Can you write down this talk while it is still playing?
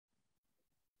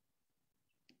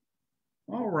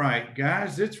All right,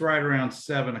 guys, it's right around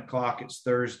 7 o'clock. It's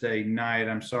Thursday night.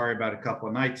 I'm sorry about a couple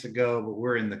of nights ago, but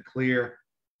we're in the clear.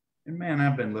 And man,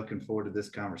 I've been looking forward to this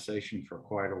conversation for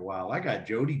quite a while. I got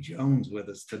Jody Jones with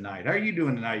us tonight. How are you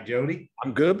doing tonight, Jody?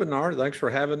 I'm good, Bernard. Thanks for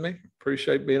having me.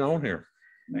 Appreciate being on here.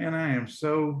 Man, I am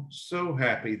so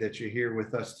happy that you're here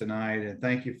with us tonight. And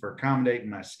thank you for accommodating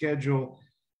my schedule.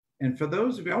 And for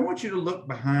those of you, I want you to look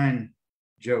behind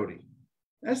Jody.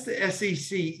 That's the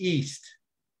SEC East.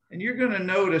 And you're going to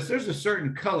notice there's a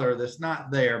certain color that's not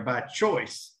there by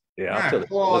choice. Yeah, I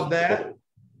applaud that.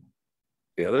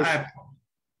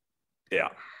 Yeah,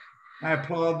 I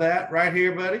applaud that right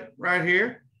here, buddy. Right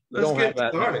here. Let's get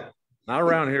started. Not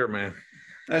around here, man.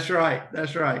 That's right.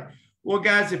 That's right. Well,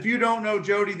 guys, if you don't know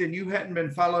Jody, then you hadn't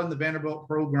been following the Vanderbilt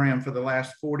program for the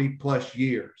last 40 plus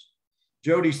years.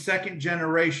 Jody's second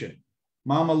generation,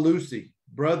 Mama Lucy,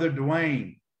 brother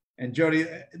Dewayne, and Jody,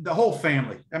 the whole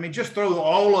family. I mean, just throw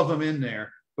all of them in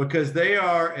there because they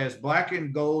are as black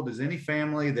and gold as any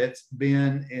family that's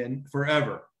been in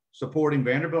forever supporting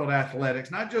Vanderbilt athletics,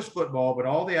 not just football, but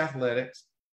all the athletics.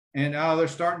 And they're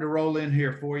starting to roll in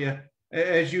here for you.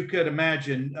 As you could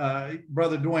imagine,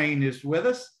 brother Dwayne is with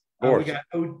us. We got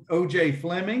OJ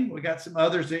Fleming. We got some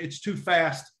others. It's too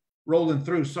fast rolling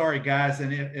through. Sorry, guys.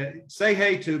 And say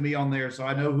hey to me on there so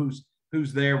I know who's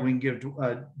there. We can give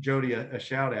Jody a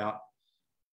shout out.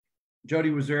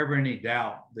 Jody, was there ever any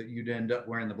doubt that you'd end up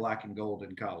wearing the black and gold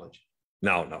in college?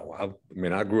 No. I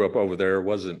mean, I grew up over there.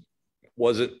 Wasn't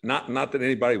not that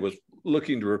anybody was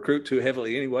looking to recruit too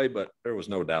heavily anyway, but there was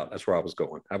no doubt that's where I was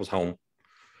going. I was home.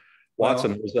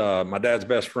 Watson was my dad's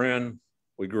best friend.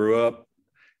 We grew up,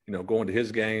 going to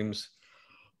his games,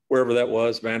 wherever that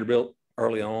was, Vanderbilt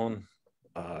early on,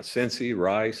 Cincy,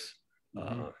 Rice.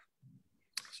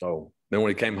 So then when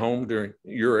he came home during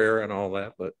your era and all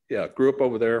that, but yeah, grew up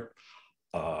over there.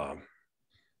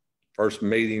 First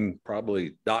meeting,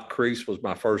 probably Doc Crease was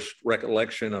my first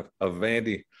recollection of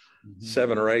Vandy,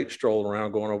 7 or 8, strolling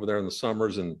around, going over there in the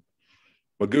summers. And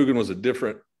McGugin was a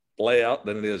different layout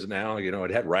than it is now.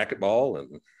 It had racquetball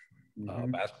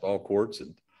and basketball courts,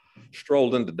 and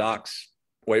strolled into Doc's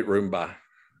weight room by,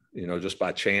 just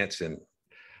by chance. And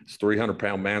this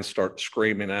 300-pound man starts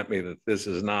screaming at me that this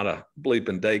is not a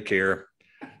bleeping daycare.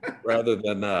 Rather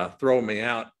than throwing me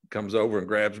out, comes over and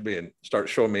grabs me and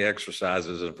starts showing me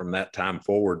exercises. And from that time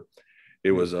forward, it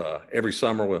was every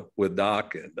summer with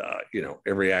Doc, and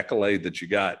every accolade that you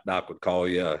got, Doc would call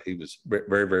you. He was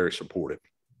very, very supportive.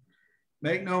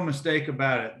 Make no mistake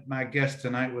about it. My guest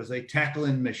tonight was a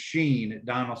tackling machine at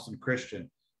Donelson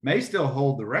Christian. May still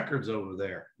hold the records over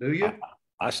there. Do you?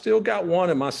 I still got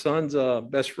one, and my son's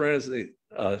best friend is the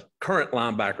current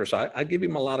linebacker. So I give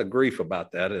him a lot of grief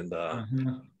about that, and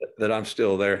that I'm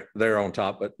still there on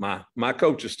top. But my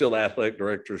coach is still the athletic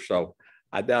director, so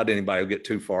I doubt anybody will get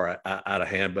too far out of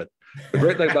hand. But the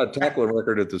great thing about tackling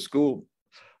record at the school,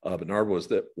 Bernard, was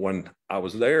that when I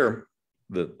was there,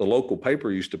 the local paper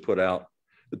used to put out,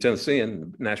 the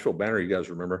Tennessean, Nashville Banner, you guys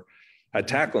remember, had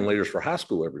tackling leaders for high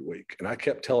school every week. And I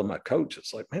kept telling my coach,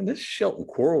 it's like, man, this Shelton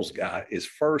Quarles guy is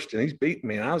first, and he's beating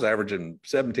me. And I was averaging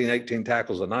 17, 18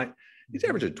 tackles a night. He's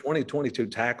averaging 20, 22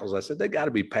 tackles. I said, they got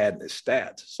to be padding his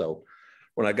stats. So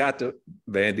when I got to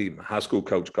Vandy, my high school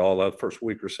coach called the first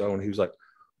week or so, and he was like,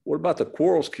 what about the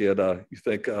Quarles kid?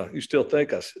 You still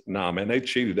think? I said, nah, man, they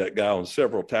cheated that guy on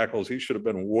several tackles. He should have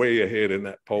been way ahead in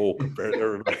that poll compared to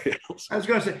everybody else. I was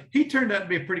going to say, he turned out to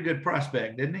be a pretty good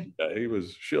prospect, didn't he? Yeah,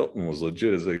 Shelton was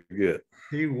legit as they get.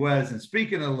 He was. And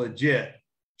speaking of legit,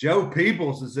 Joe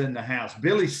Peebles is in the house.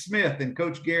 Billy Smith and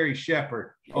Coach Gary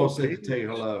Shepard also to tell you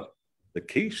hello. The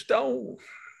Keystone.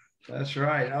 That's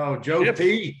right. Oh, Joe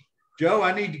P. Joe,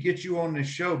 I need to get you on this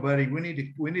show, buddy. We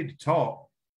need to talk.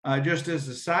 Just as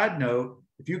a side note,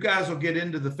 if you guys will get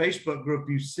into the Facebook group,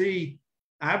 you see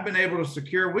I've been able to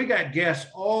secure, we got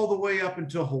guests all the way up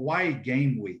until Hawaii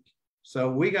game week. So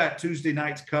we got Tuesday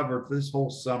nights covered for this whole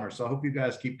summer. So I hope you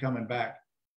guys keep coming back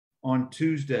on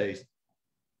Tuesdays.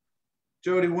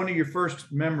 Jody, one of your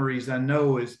first memories I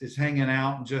know is hanging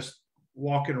out and just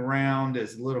walking around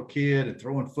as a little kid and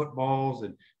throwing footballs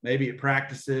and maybe at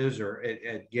practices or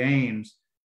at games.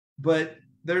 But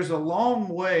there's a long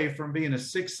way from being a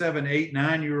 6, 7, 8,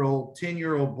 9-year-old,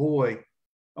 10-year-old boy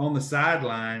on the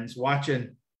sidelines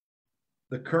watching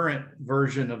the current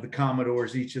version of the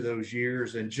Commodores each of those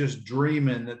years and just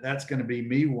dreaming that that's going to be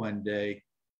me one day.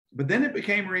 But then it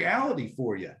became reality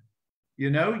for you.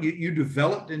 You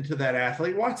developed into that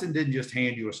athlete. Watson didn't just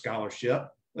hand you a scholarship.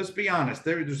 Let's be honest.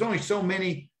 There's only so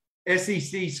many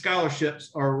SEC scholarships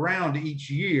are around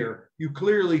each year. You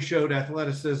clearly showed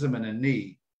athleticism and a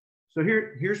need. So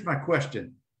here's my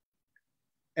question.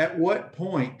 At what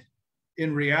point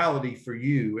in reality for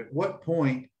you, at what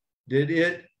point did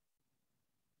it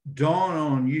dawn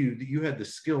on you that you had the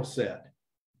skill set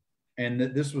and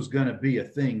that this was going to be a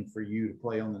thing for you to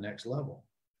play on the next level?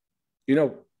 You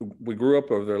know, we grew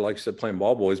up over there, like I said, playing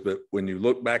ball boys, but when you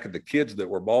look back at the kids that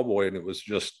were ball boy, and it was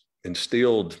just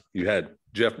instilled, you had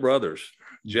Jeff brothers.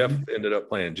 Jeff ended up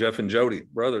playing, Jeff and Jody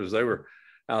brothers. They were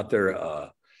out there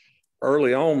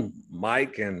early on,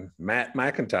 Mike and Matt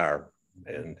McIntyre.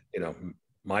 And, you know,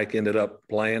 Mike ended up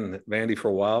playing at Vandy for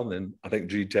a while, and then I think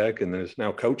G-Tech, and then is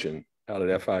now coaching out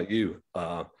at FIU.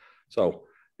 So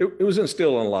it was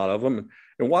instilled in a lot of them.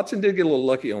 And Watson did get a little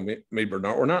lucky on me,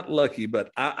 Bernard. We're not lucky,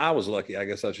 but I was lucky, I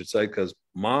guess I should say, because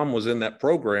Mom was in that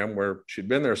program where she'd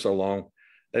been there so long.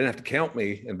 They didn't have to count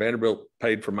me, and Vanderbilt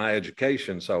paid for my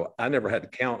education. So I never had to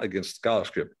count against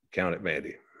scholarship count at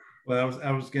Vandy. Well,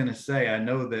 I was going to say, I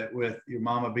know that with your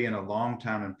mama being a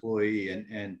longtime employee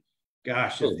and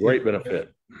gosh, it's a great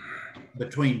benefit.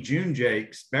 Between June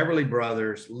Jakes, Beverly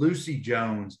Brothers, Lucy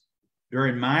Jones,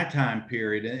 during my time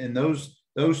period, and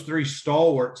those three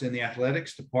stalwarts in the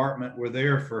athletics department were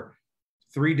there for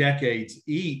 3 decades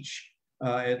each,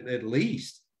 at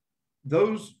least.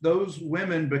 Those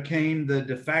women became the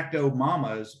de facto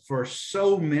mamas for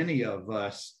so many of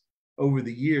us over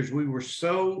the years. We were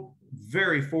so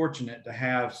very fortunate to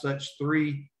have such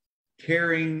 3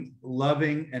 caring,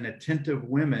 loving, and attentive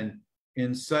women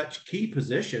in such key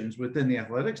positions within the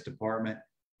athletics department.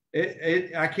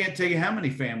 I can't tell you how many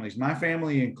families, my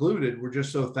family included, were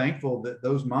just so thankful that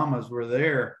those mamas were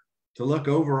there to look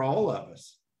over all of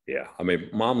us. Yeah. I mean,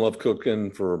 Mom loved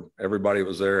cooking for everybody that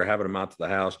was there, having them out to the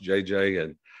house. JJ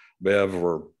and Bev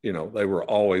were, you know, they were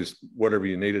always whatever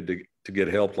you needed to get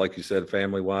help, like you said,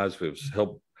 family-wise. It was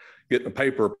help getting the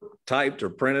paper typed or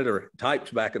printed or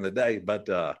typed back in the day. But,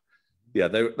 yeah,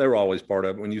 they were always part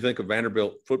of it. When you think of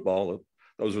Vanderbilt football,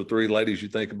 those are 3 ladies you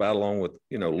think about, along with,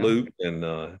 you know, Luke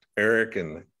and Eric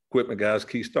and equipment guys,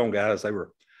 Keystone guys.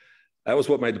 That was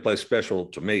what made the place special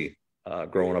to me,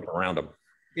 growing up around them.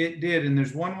 It did. And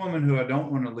there's one woman who I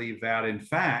don't want to leave out. In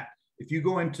fact, if you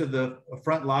go into the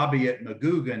front lobby at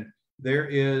McGugin, there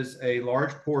is a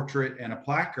large portrait and a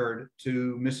placard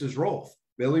to Mrs. Rolfe.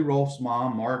 Billy Rolfe's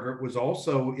mom, Margaret, was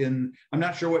also in, I'm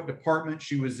not sure what department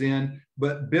she was in,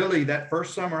 but Billy, that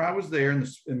first summer I was there in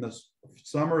the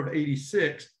summer of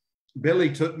 '86,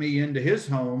 Billy took me into his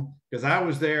home because I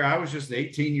was there. I was just an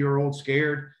 18-year-old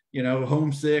scared, you know,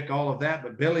 homesick, all of that.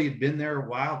 But Billy had been there a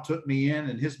while, took me in,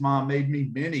 and his mom made me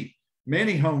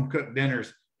many home cooked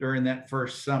dinners during that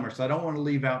first summer. So I don't want to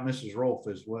leave out Mrs. Rolfe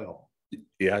as well.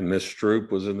 Yeah, and Miss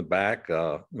Stroop was in the back.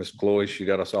 Miss Chloe, she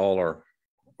got us all our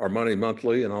money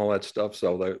monthly and all that stuff.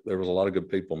 So there was a lot of good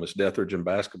people. Miss Deathridge in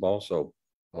basketball. So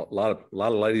a lot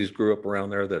of ladies grew up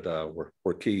around there that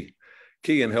were key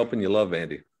in helping you love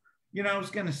Vandy. You know, I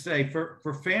was going to say,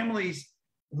 for families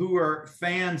who are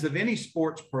fans of any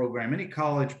sports program, any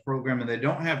college program, and they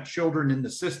don't have children in the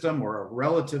system or a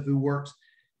relative who works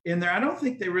in there, I don't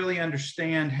think they really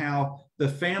understand how the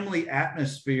family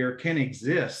atmosphere can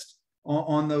exist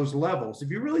on those levels.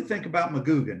 If you really think about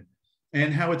McGugin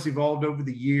and how it's evolved over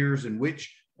the years and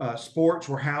which sports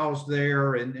were housed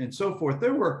there and so forth,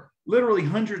 there were literally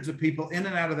hundreds of people in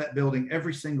and out of that building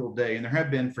every single day, and there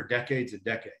have been for decades and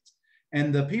decades.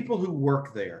 And the people who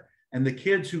work there and the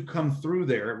kids who come through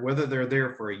there, whether they're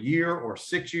there for a year or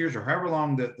 6 years or however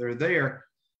long that they're there,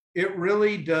 it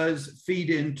really does feed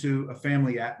into a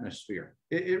family atmosphere.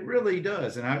 It really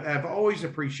does. And I've always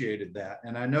appreciated that.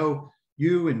 And I know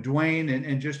you and Dwayne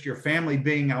and just your family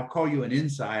being, I'll call you an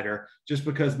insider just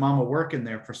because Mama working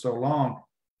there for so long,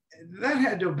 that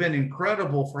had to have been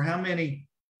incredible for how many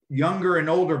younger and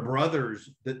older brothers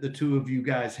that the 2 of you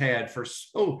guys had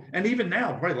and even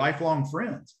now, probably lifelong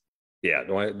friends. Yeah,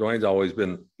 Dwayne's always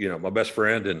been, you know, my best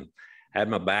friend and had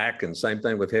my back, and same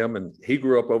thing with him. And he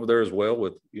grew up over there as well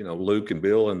with, you know, Luke and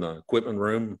Bill in the equipment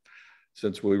room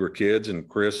since we were kids. And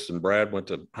Chris and Brad went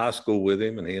to high school with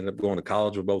him, and he ended up going to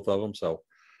college with both of them. So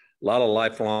a lot of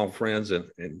lifelong friends. And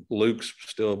Luke's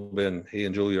still been, he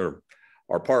and Julia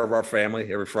are part of our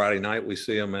family. Every Friday night we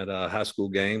see them at high school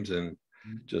games. And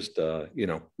just, you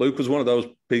know, Luke was one of those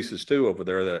pieces too over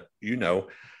there that, you know,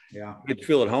 yeah, you could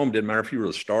feel at home. Didn't matter if you were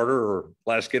the starter or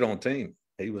last kid on the team.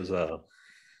 He was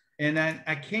and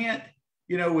I can't,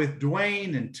 you know, with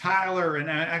Dwayne and Tyler, and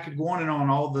I could go on and on,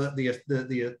 all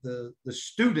the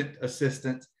student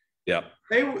assistants. Yeah,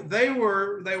 they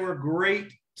were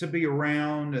great to be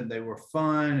around, and they were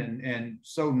fun and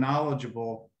so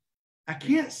knowledgeable. I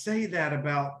can't say that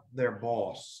about their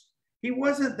boss. He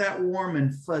wasn't that warm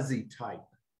and fuzzy type.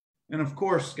 And of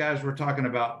course, guys, we're talking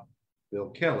about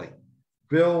Bill Kelly.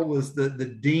 Bill was the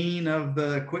dean of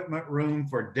the equipment room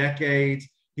for decades.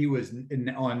 He was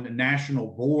on national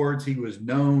boards. He was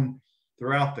known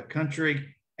throughout the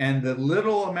country. And the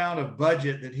little amount of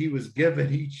budget that he was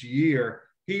given each year,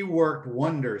 he worked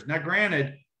wonders. Now,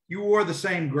 granted, you wore the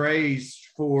same grays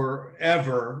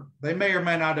forever. They may or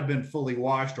may not have been fully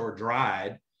washed or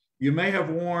dried. You may have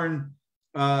worn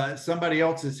somebody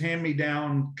else's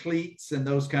hand-me-down cleats and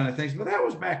those kind of things, but that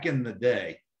was back in the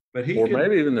day. But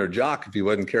maybe even their jock if he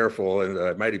wasn't careful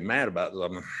and made him mad about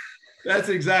something. That's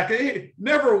exactly.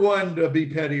 Never one to be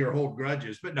petty or hold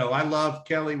grudges. But no, I love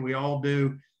Kelly. We all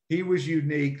do. He was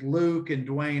unique. Luke and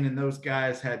Dwayne and those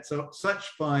guys had such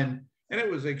fun, and it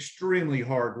was extremely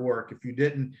hard work. If you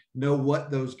didn't know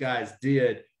what those guys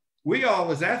did, we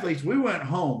all as athletes, we went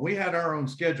home. We had our own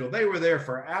schedule. They were there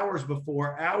for hours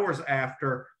before, hours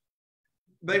after.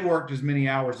 They worked as many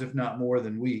hours, if not more,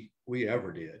 than we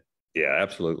ever did. Yeah,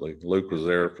 absolutely. Luke was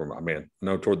there toward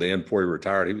the end before he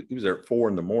retired. He was there at 4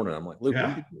 a.m. I'm like, Luke,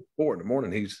 yeah. 4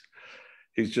 a.m.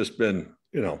 He's just been,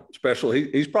 special.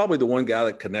 He's probably the one guy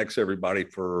that connects everybody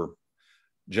for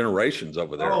generations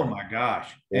over there. Oh my gosh.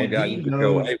 One guy you could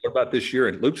go, hey, what about this year?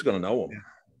 And Luke's going to know him.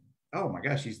 Yeah. Oh my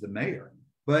gosh, he's the mayor.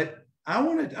 But I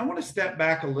want to step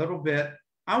back a little bit.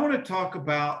 I want to talk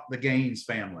about the Gaines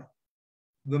family.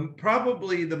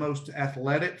 Probably the most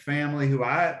athletic family who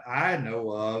I know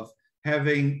of,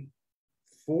 having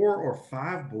 4 or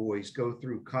 5 boys go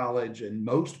through college and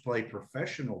most play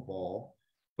professional ball.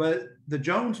 But the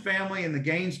Jones family and the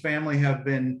Gaines family have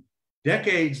been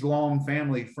decades-long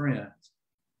family friends.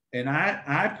 And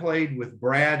I played with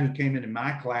Brad, who came into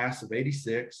my class of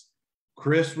 86.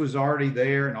 Chris was already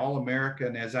there, an All-American.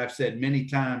 And as I've said many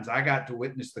times, I got to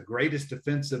witness the greatest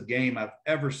defensive game I've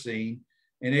ever seen.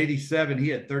 In 87, he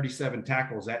had 37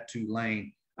 tackles at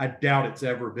Tulane. I doubt it's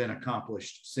ever been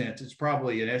accomplished since. It's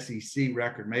probably an SEC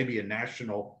record, maybe a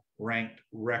national ranked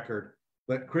record.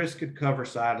 But Chris could cover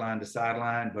sideline to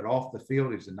sideline, but off the field,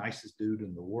 he was the nicest dude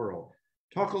in the world.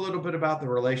 Talk a little bit about the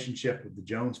relationship with the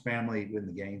Jones family and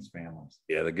the Gaines families.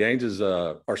 Yeah, the Gaineses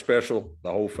are special,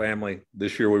 the whole family.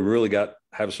 This year, we really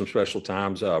have some special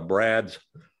times. Brad's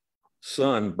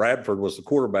son, Bradford, was the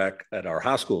quarterback at our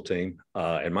high school team,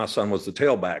 and my son was the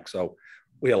tailback. So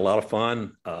we had a lot of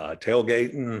fun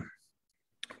tailgating.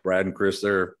 Brad and Chris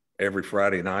there every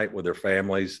Friday night with their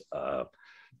families.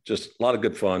 Just a lot of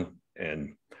good fun,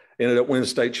 and ended up winning the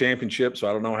state championship. So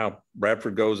I don't know how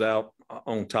Bradford goes out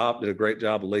on top. Did a great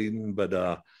job leading,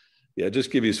 but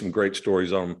just give you some great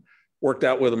stories on them. Worked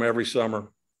out with them every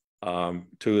summer. 2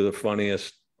 of the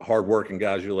funniest, hardworking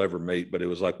guys you'll ever meet. But it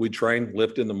was like we trained,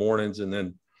 lift in the mornings, and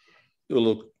then do a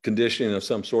little conditioning of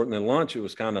some sort. And then lunch, it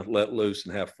was kind of let loose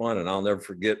and have fun. And I'll never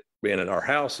forget being at our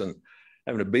house and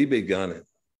having a BB gun. And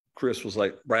Chris was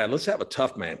like, Brad, let's have a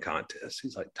tough man contest.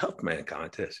 He's like, tough man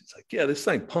contest? He's like, yeah, this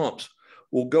thing pumps.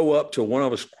 We'll go up till one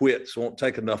of us quits. Won't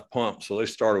take enough pumps. So they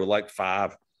started with like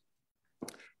 5.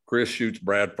 Chris shoots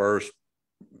Brad first,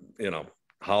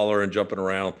 hollering, jumping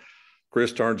around.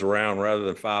 Chris turns around, rather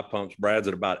than 5 pumps, Brad's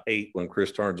at about 8 when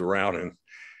Chris turns around and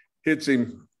hits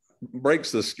him,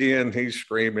 breaks the skin. He's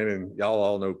screaming, and y'all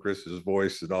all know Chris's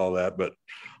voice and all that, but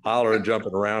hollering,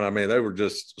 jumping around. I mean, they were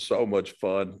just so much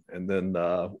fun. And then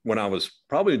when I was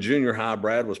probably in junior high,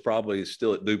 Brad was probably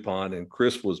still at DuPont, and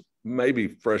Chris was maybe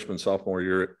freshman, sophomore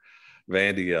year at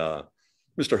Vandy.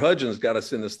 Mr. Hudgens got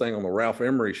us in this thing on the Ralph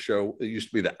Emery show. It used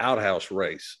to be the outhouse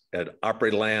race at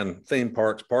Opryland Theme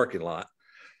Park's parking lot.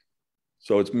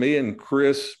 So it's me and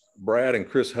Chris, Brad, and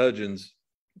Chris Hudgens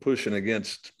pushing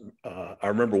against, I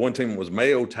remember one team was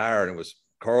Mayo Tire, and it was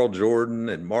Carl Jordan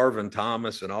and Marvin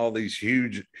Thomas and all these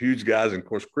huge, huge guys. And of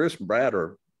course, Chris and Brad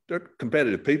they're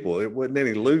competitive people. It wasn't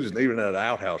any losing even at an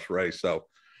outhouse race. So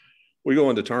we go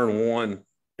into turn 1,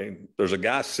 and there's a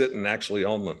guy sitting actually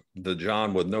on the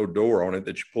John with no door on it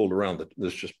that you pulled around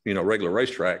this just, regular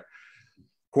racetrack.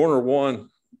 Corner 1,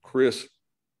 Chris,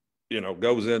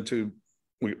 goes into,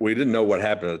 we didn't know what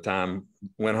happened at the time.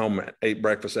 Went home, ate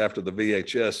breakfast after the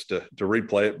VHS to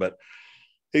replay it, but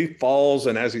he falls,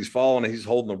 and as he's falling, he's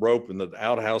holding the rope, and the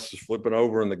outhouse is flipping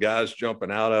over, and the guy's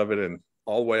jumping out of it. And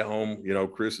all the way home,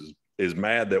 Chris is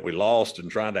mad that we lost and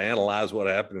trying to analyze what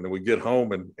happened. And then we get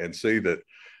home and see that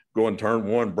going turn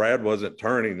 1, Brad wasn't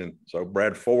turning, and so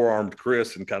Brad forearmed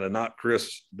Chris and kind of knocked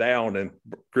Chris down, and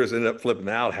Chris ended up flipping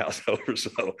the outhouse over.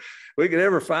 So we could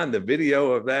ever find the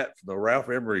video of that from the Ralph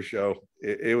Emery show,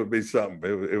 it would be something.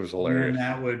 It was hilarious. And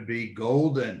that would be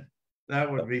golden. That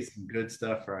would be some good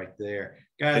stuff right there,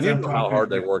 guys. And you know how hard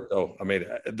they work, though. I mean,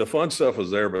 the fun stuff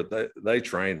was there, but they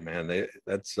trained, man.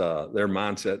 That's their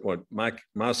mindset. What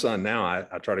my son now,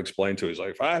 I try to explain to him, he's like,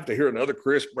 if I have to hear another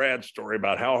Chris Brad story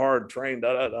about how hard trained,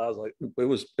 I was like,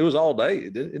 it was all day.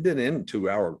 It didn't end in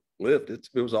 2-hour lift. It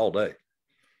was all day.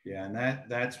 Yeah, and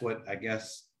that's what I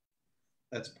guess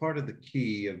that's part of the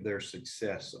key of their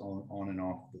success on and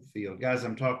off the field, guys.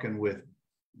 I'm talking with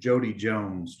Jody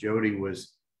Jones. Jody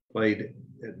played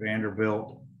at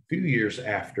Vanderbilt a few years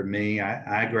after me.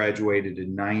 I graduated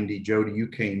in 90. Jody, you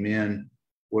came in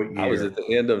what year? I was at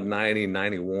the end of 90,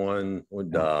 91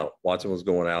 when Watson was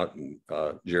going out and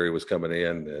Jerry was coming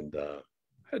in, and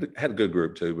had a good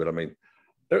group too. But I mean,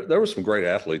 there were some great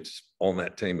athletes on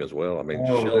that team as well. I mean,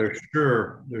 there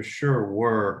sure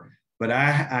were. But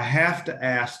I have to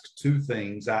ask two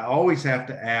things. I always have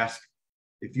to ask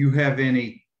if you have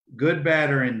any good,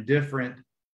 bad, or indifferent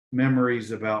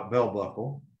memories about Bell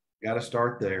Buckle. Got to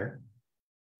start there.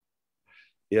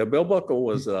 Yeah, Bell Buckle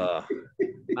was not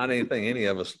anything any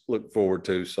of us look forward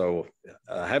to. So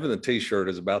having the T-shirt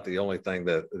is about the only thing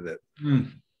that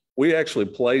we actually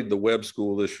played the Webb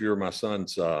School this year. My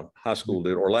son's high school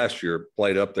did, or last year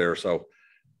played up there. So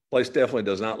place definitely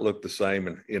does not look the same.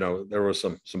 And, you know, there was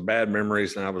some bad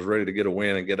memories, and I was ready to get a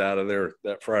win and get out of there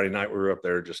that Friday night we were up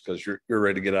there, just because you're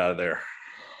ready to get out of there.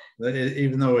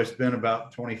 Even though it's been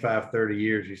about 25, 30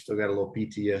 years, you still got a little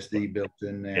PTSD built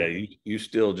in there. Yeah, you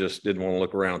still just didn't want to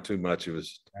look around too much. It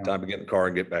was time to get in the car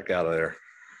and get back out of there.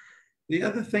 The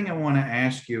other thing I want to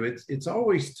ask you, it's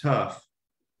always tough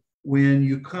when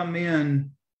you come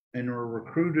in and are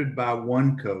recruited by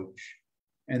one coach,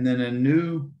 and then a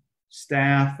new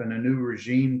staff and a new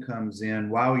regime comes in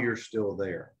while you're still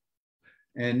there.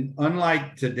 And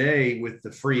unlike today with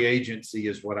the free agency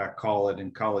is what I call it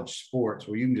in college sports,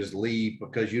 where you can just leave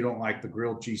because you don't like the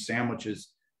grilled cheese sandwiches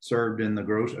served in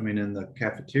the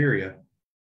cafeteria,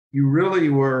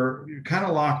 you're kind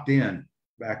of locked in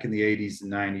back in the 80s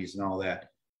and 90s and all that.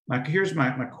 Here's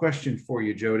my question for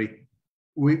you, Jody.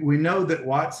 We know that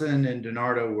Watson and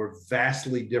DiNardo were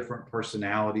vastly different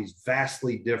personalities,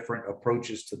 vastly different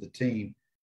approaches to the team.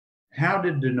 How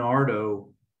did DiNardo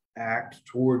act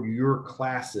toward your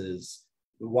classes,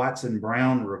 the Watson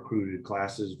Brown recruited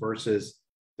classes, versus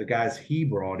the guys he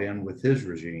brought in with his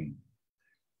regime?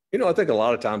 You know, I think a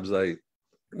lot of times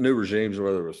new regimes,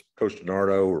 whether it was Coach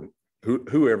DiNardo or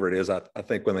whoever it is, I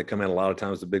think when they come in, a lot of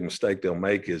times the big mistake they'll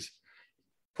make is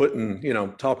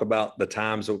talk about the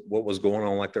times of what was going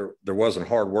on, like there wasn't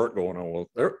hard work going on. Well,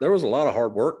 there was a lot of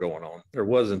hard work going on. There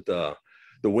wasn't the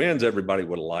wins everybody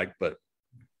would have liked, but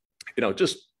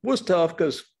just was tough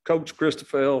because Coach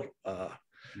Christophel,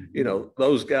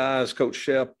 those guys, Coach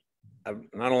Shep,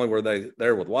 not only were they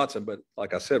there with Watson, but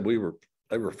like I said,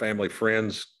 they were family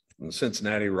friends in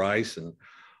Cincinnati, Rice, and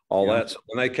all that. So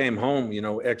when they came home,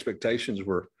 expectations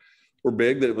were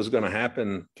big that it was going to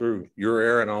happen through your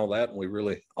era and all that, and we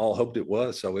really all hoped it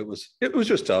was. So it was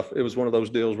just tough. It was one of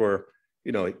those deals where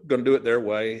going to do it their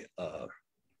way.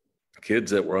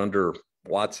 Kids that were under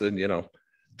Watson,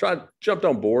 jumped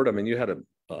on board. I mean, you had an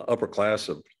upper class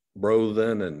of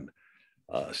Brothen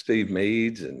and Steve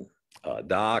Meads and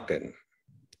Doc and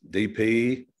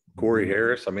DP, Corey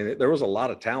Harris. I mean, there was a lot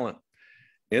of talent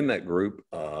in that group.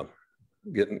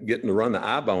 Getting to run the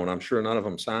I-bone. I'm sure none of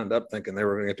them signed up thinking they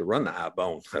were going to get to run the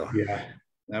I-bone. So. Yeah,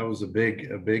 that was a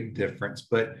big difference.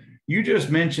 But you just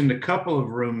mentioned a couple of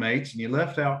roommates, and you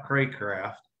left out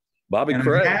Craycraft. Bobby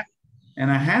Cray.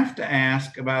 And I have to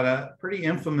ask about a pretty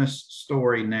infamous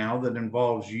story now that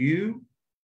involves you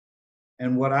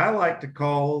and what I like to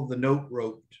call the nope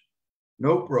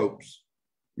ropes,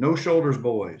 no shoulders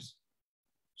boys,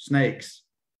 snakes.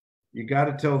 You got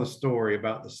to tell the story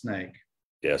about the snake.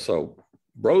 Yeah, so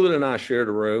Brother and I shared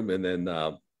a room, and then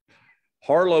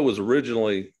Harlow was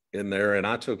originally in there, and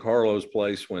I took Harlow's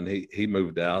place when he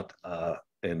moved out,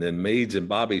 and then Meads and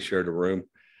Bobby shared a room.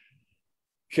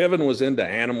 Kevin was into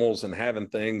animals and having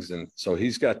things, and so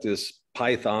he's got this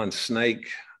python snake,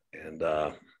 and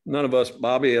none of us,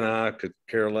 Bobby and I, could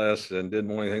care less and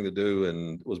didn't want anything to do,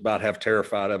 and was about half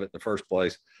terrified of it in the first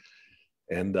place.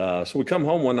 And so we come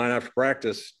home one night after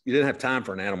practice. You didn't have time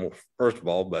for an animal, first of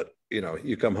all, but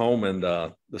you come home and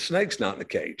the snake's not in the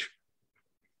cage.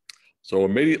 So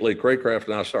immediately Craycraft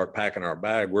and I start packing our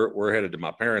bag. We're headed to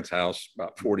my parents' house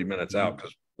about 40 minutes out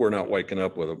because we're not waking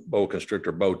up with a boa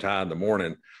constrictor bow tie in the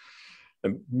morning.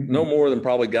 And no more than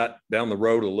probably got down the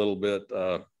road a little bit,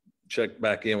 checked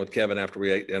back in with Kevin after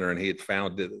we ate dinner, and he had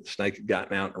found that the snake had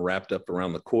gotten out and wrapped up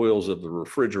around the coils of the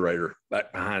refrigerator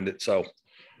back behind it. So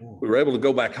we were able to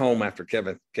go back home after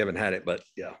Kevin had it. But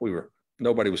yeah, we were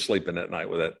nobody was sleeping that night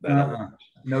with that.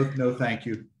 No, thank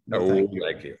you. No,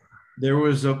 thank you. There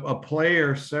was a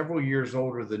player several years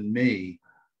older than me,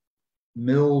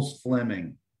 Mills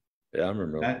Fleming. Yeah, I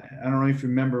remember. I don't know if you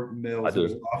remember Mills. I do. He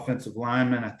was an offensive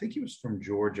lineman. I think he was from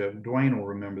Georgia. Dwayne will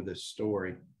remember this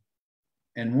story.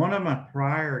 And one of my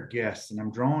prior guests, and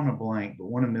I'm drawing a blank, but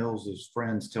one of Mills's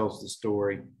friends tells the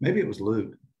story. Maybe it was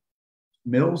Luke.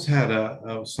 Mills had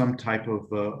some type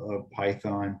of a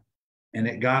python, and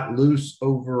it got loose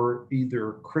over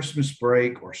either Christmas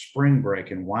break or spring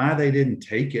break. And why they didn't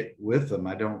take it with them,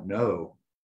 I don't know.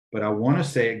 But I want to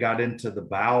say it got into the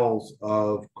bowels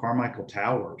of Carmichael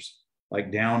Towers, like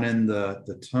down in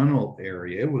the tunnel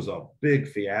area. It was a big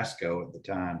fiasco at the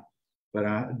time. But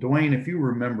Dwayne, if you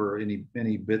remember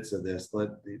any bits of this,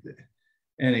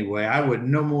 anyway, I would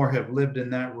no more have lived in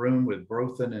that room with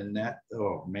Brothen and that.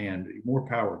 Oh man, more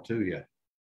power to you.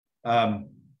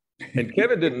 And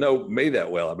Kevin didn't know me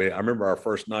that well. I mean, I remember our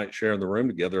first night sharing the room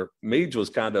together. Meads was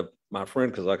kind of my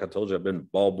friend because, like I told you, I've been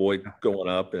ball boy going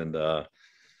up, and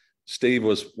Steve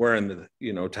was wearing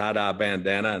the tie-dye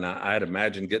bandana, and I had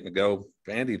imagined getting to go.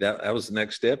 Vandy, that was the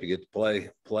next step. You get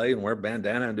to play and wear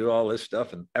bandana and do all this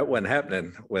stuff, and that wasn't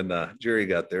happening when Jerry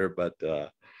got there. But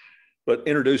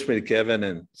introduced me to Kevin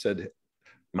and said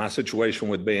my situation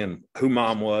with being who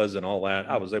Mom was and all that.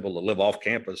 I was able to live off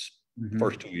campus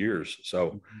first 2 years,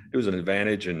 so it was an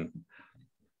advantage. And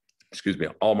excuse me,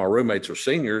 all my roommates are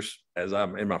seniors as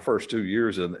I'm in my first 2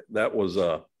 years, and it was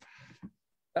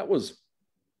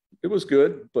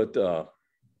good, but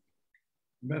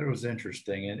it was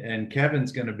interesting. And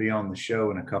Kevin's going to be on the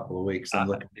show in a couple of weeks.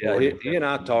 He and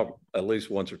I talk at least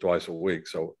once or twice a week,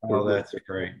 so that's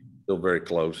great. Still very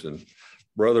close. And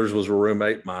Brothers was a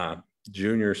roommate my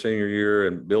senior year,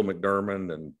 and Bill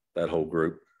McDermott and that whole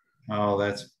group. Oh,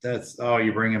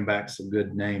 you're bringing back some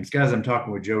good names. Guys, I'm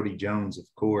talking with Jody Jones, of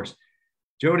course.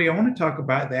 Jody, I want to talk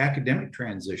about the academic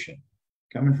transition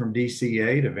coming from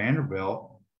DCA to Vanderbilt.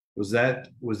 Was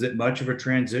it much of a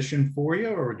transition for you,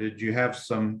 or did you have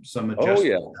some adjustment? Oh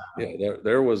yeah.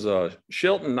 There was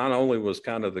Shelton. Not only was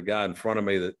kind of the guy in front of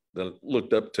me that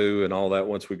looked up to and all that.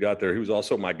 Once we got there, he was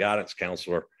also my guidance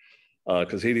counselor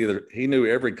because he knew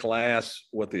every class,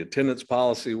 what the attendance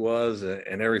policy was,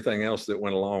 and everything else that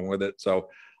went along with it. So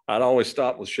I'd always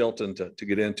stop with Shelton to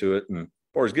get into it. And as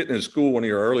far as getting in school, one of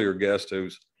your earlier guests,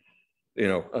 who's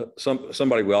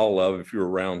somebody we all love, if you're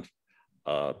around.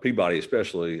 Peabody,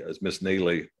 especially, as Miss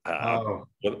Neely.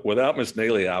 Without Miss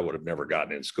Neely, I would have never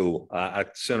gotten in school. I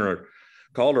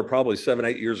called her probably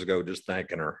 7-8 years ago, just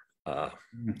thanking her.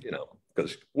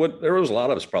 Because there was a lot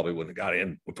of us probably wouldn't have got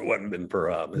in if it wasn't been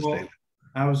for Miss Neely.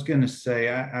 I was going to say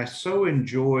I so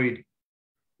enjoyed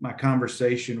my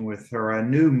conversation with her. I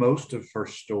knew most of her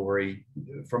story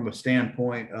from a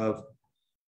standpoint of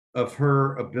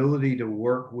her ability to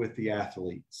work with the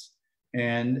athletes.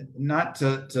 And not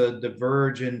to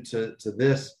diverge into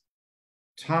this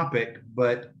topic,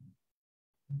 but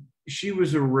she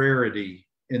was a rarity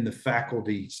in the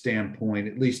faculty standpoint,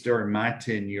 at least during my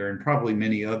tenure and probably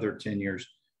many other tenures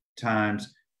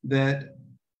times, that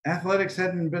athletics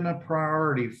hadn't been a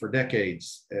priority for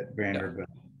decades at Vanderbilt.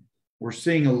 Yeah. We're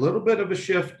seeing a little bit of a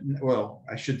shift. Well,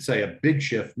 I should say a big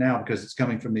shift now because it's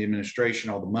coming from the administration,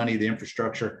 all the money, the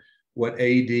infrastructure, what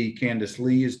AD Candace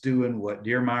Lee is doing, what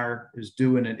Dearmeyer is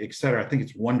doing, et cetera. I think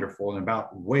it's wonderful and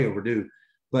about way overdue.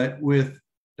 But with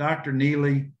Dr.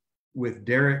 Neely, with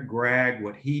Derek Gragg,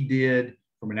 what he did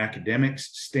from an academics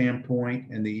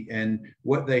standpoint and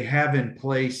what they have in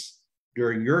place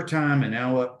during your time and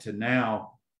now up to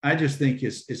now, I just think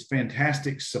is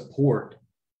fantastic support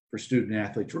for student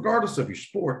athletes, regardless of your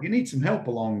sport. You need some help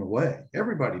along the way.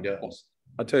 Everybody does.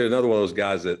 I'll tell you another one of those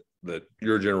guys that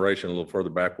your generation a little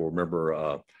further back will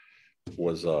remember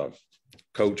was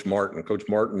Coach Martin. Coach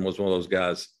Martin was one of those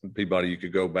guys in Peabody you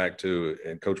could go back to,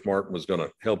 and Coach Martin was going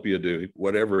to help you do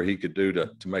whatever he could do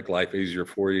to make life easier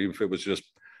for you. If it was just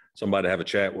somebody to have a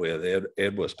chat with,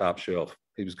 Ed was top shelf.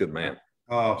 He was a good man.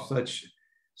 Oh,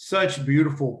 such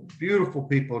beautiful, beautiful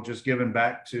people just giving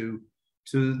back to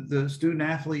the student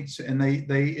athletes. And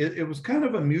it was kind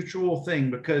of a mutual thing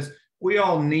because we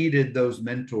all needed those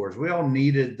mentors. We all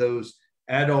needed those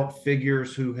adult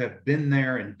figures who have been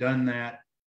there and done that.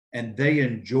 And they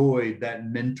enjoyed that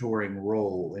mentoring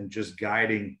role and just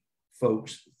guiding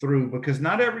folks through, because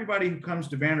not everybody who comes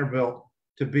to Vanderbilt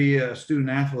to be a student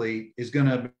athlete is going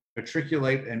to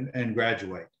matriculate and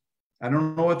graduate. I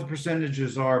don't know what the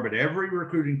percentages are, but every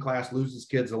recruiting class loses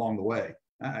kids along the way.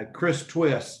 Chris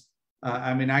Twist,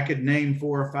 I could name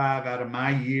 4 or 5 out of my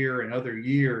year and other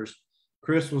years.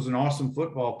 Chris was an awesome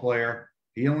football player.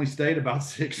 He only stayed about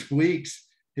 6 weeks.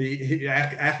 He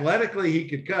athletically, he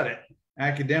could cut it.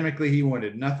 Academically, he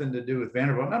wanted nothing to do with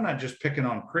Vanderbilt. And I'm not just picking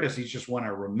on Chris. He's just one I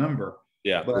remember.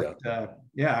 Yeah. But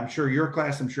yeah, I'm sure your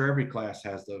class, I'm sure every class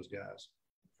has those guys.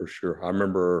 For sure. I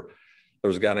remember there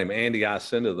was a guy named Andy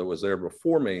Icinda that was there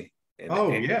before me. And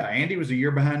Andy was a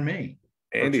year behind me.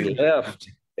 Andy left.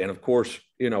 And of course,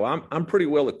 you know, I'm pretty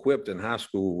well equipped in high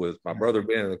school with my brother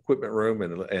being in the equipment room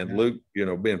and Luke, you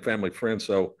know, being family friends.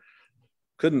 So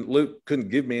Luke couldn't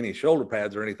give me any shoulder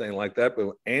pads or anything like that.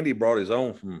 But Andy brought his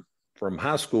own from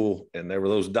high school, and there were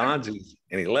those Donzies,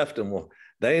 and he left them. Well,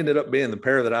 they ended up being the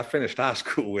pair that I finished high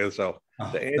school with. So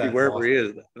Andy, wherever awesome. He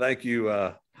is, thank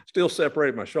you. Still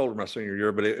separated my shoulder my senior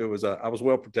year, but it was I was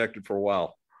well protected for a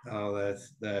while. Oh,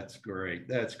 that's great.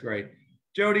 That's great.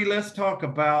 Jody, let's talk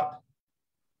about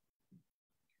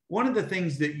one of the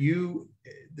things that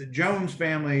the Jones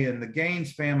family and the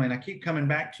Gaines family, and I keep coming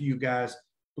back to you guys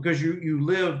because you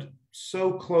lived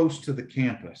so close to the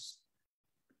campus.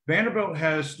 Vanderbilt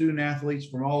has student athletes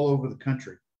from all over the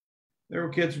country. There were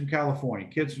kids from California,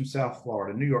 kids from South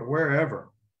Florida, New York,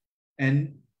 wherever.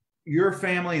 And your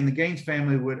family and the Gaines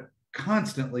family would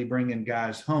constantly bring in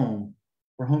guys home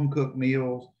for home cooked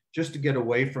meals, just to get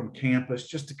away from campus,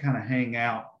 just to kind of hang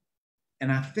out.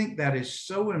 And I think that is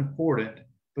so important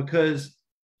because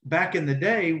back in the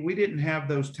day, we didn't have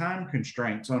those time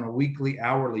constraints on a weekly,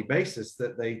 hourly basis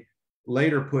that they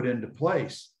later put into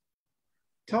place.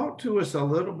 Talk to us a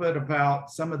little bit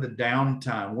about some of the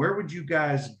downtime. Where would you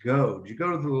guys go? Did you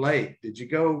go to the lake? Did you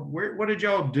go, what did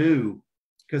y'all do?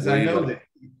 Because I know that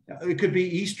it could be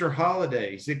Easter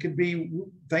holidays. It could be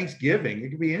Thanksgiving. It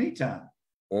could be any time.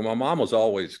 Well, my mom was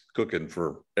always cooking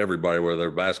for everybody, whether they're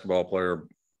a basketball player,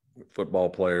 football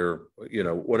player, you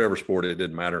know, whatever sport, it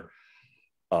didn't matter.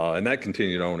 And that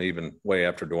continued on even way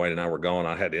after Dewayne and I were gone.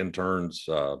 I had interns,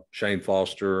 Shane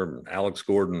Foster and Alex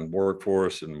Gordon worked for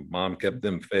us, and mom kept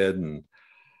them fed. And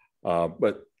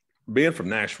but being from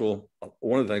Nashville,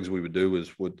 one of the things we would do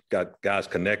is got guys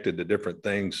connected to different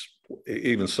things,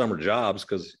 even summer jobs,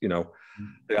 because, you know,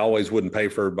 they always wouldn't pay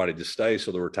for everybody to stay.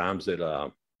 So there were times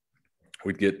that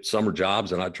we'd get summer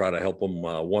jobs, and I'd try to help them.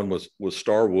 One was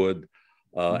Starwood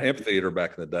Amphitheater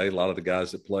back in the day. A lot of the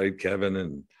guys that played, Kevin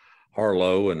and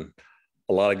Harlow, and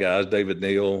a lot of guys, David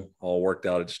Neal, all worked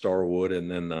out at Starwood.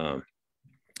 And then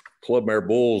Club Mare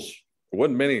Bulls, there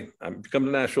wasn't many. I'm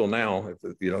coming to Nashville now.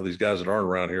 If, you know, these guys that aren't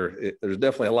around here, there's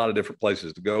definitely a lot of different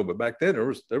places to go. But back then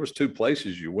there was two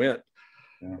places you went.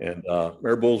 Yeah. And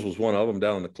Mare Bulls was one of them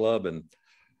down in the club. And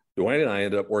Dwayne and I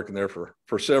ended up working there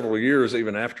for several years,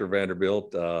 even after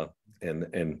Vanderbilt,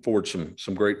 and forged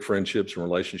some great friendships and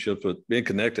relationships. But being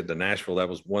connected to Nashville, that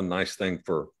was one nice thing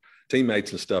for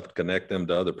teammates and stuff, to connect them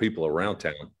to other people around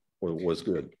town was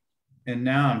good. And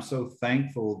now I'm so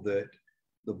thankful that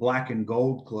the Black and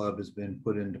Gold Club has been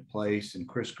put into place, and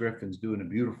Chris Griffin's doing a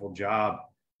beautiful job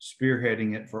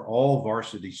spearheading it for all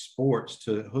varsity sports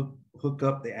to hook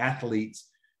up the athletes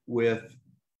with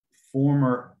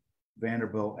former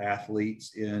Vanderbilt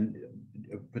athletes in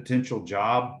potential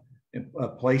job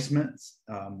placements,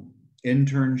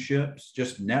 internships,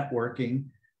 just networking.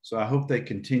 So I hope they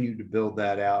continue to build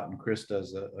that out, and Chris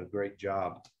does a great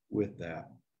job with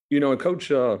that. You know, and Coach,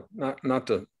 not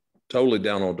to totally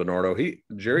down on Donardo,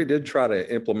 Jerry did try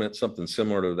to implement something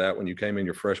similar to that when you came in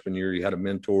your freshman year. You had a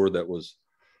mentor that was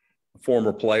a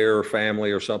former player or family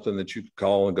or something that you could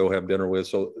call and go have dinner with.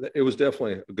 So it was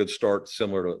definitely a good start,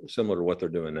 similar to what they're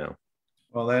doing now.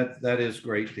 Well, that is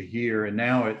great to hear. And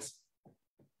now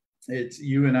it's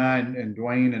you and I and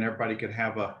Dwayne and everybody could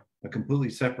have a completely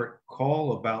separate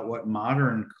call about what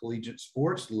modern collegiate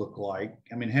sports look like.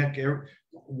 I mean, heck,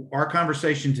 our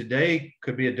conversation today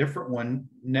could be a different one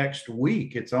next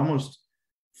week. It's almost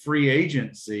free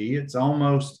agency. It's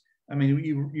almost, I mean,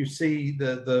 you see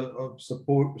the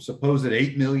supposed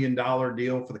 $8 million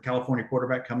deal for the California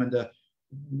quarterback coming to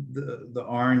the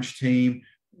Orange team.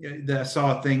 I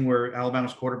saw a thing where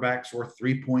Alabama's quarterback's worth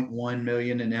 $3.1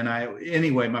 million in NIL.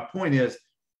 Anyway, my point is,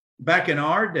 back in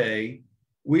our day,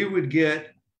 we would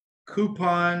get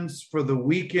coupons for the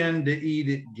weekend to eat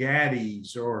at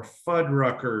Gaddy's or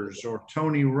Fuddruckers or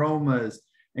Tony Roma's,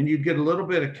 and you'd get a little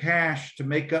bit of cash to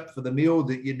make up for the meal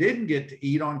that you didn't get to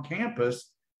eat on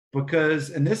campus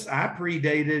because, and this, I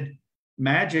predated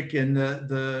Magic in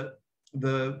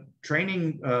the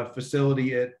training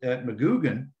facility at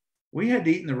McGugin. We had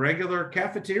to eat in the regular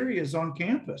cafeterias on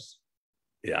campus.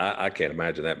 Yeah, I can't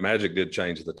imagine that. Magic did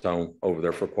change the tone over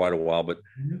there for quite a while, but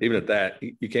even at that,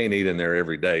 you can't eat in there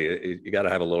every day. You got to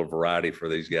have a little variety for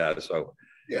these guys. So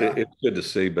yeah. It's good to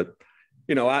see. But,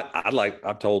 you know,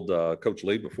 I've told Coach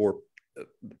Lee before, the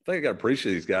thing I got to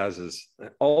appreciate these guys is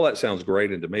all that sounds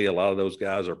great. And to me, a lot of those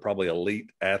guys are probably elite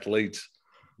athletes.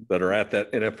 that are at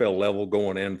that NFL level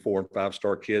going in, 4- and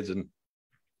 5-star kids. And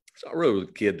it's not really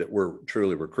the kid that we're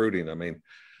truly recruiting. I mean,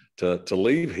 to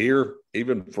leave here,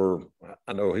 even for,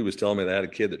 I know he was telling me they had a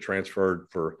kid that transferred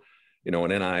for, an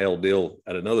NIL deal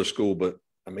at another school, but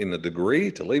I mean, the degree,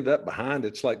 to leave that behind,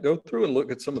 it's like, go through and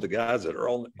look at some of the guys that are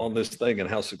on this thing and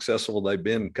how successful they've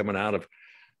been coming out of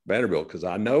Vanderbilt. Because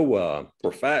I know for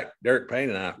a fact, Derek Payne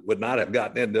and I would not have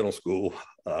gotten in dental school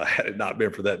had it not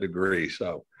been for that degree.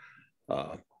 So,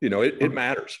 it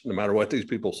matters no matter what these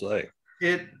people say.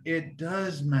 It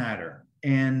does matter.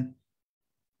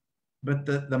 But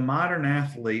the modern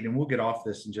athlete, and we'll get off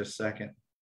this in just a second,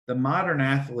 the modern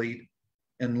athlete,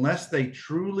 unless they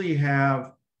truly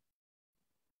have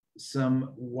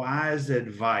some wise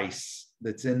advice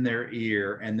that's in their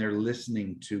ear and they're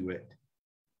listening to it.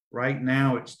 Right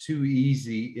now, it's too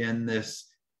easy in this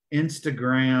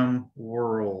Instagram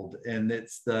world, and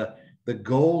it's the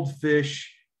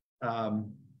goldfish,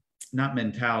 not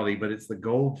mentality, but it's the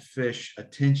goldfish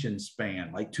attention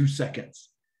span, like 2 seconds.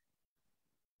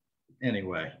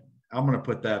 Anyway, I'm going to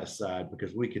put that aside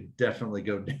because we could definitely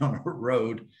go down a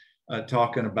road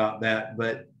talking about that.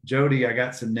 But Jody, I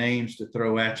got some names to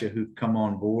throw at you who've come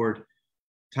on board.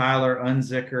 Tyler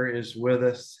Unzicker is with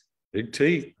us. Big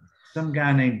T. Some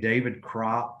guy named David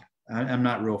Kropp. I'm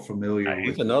not real familiar with.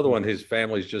 He's another one. His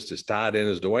family's just as tied in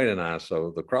as Dewayne and I.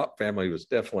 So the Kropp family was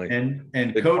definitely.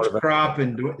 And Coach Kropp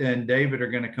and David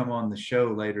are going to come on the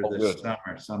show later this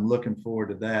summer. So I'm looking forward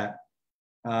to that.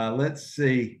 Let's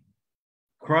see.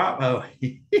 Kropp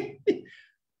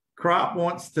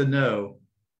wants to know,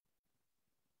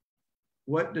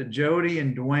 what do Jody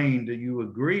and Dwayne, do you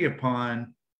agree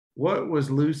upon? What was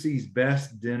Lucy's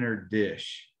best dinner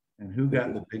dish? And who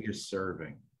got the biggest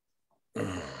serving?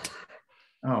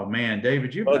 Oh, man,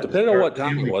 David, depending on what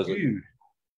time it was.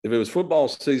 If it was football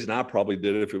season, I probably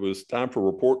did it. If it was time for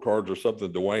report cards or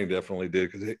something, Dewayne definitely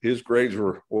did because his grades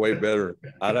were way better.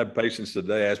 I'd have patients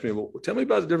today ask me, well, tell me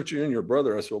about the difference you and your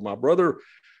brother. I said, well, my brother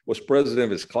was president of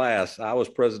his class. I was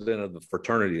president of the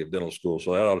fraternity of dental school.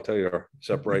 So that ought to tell you our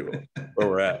separate where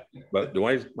we're at. But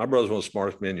Dwayne, my brother's one of the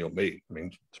smartest men you'll meet. I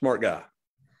mean, smart guy.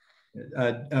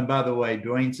 And by the way,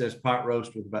 Dwayne says pot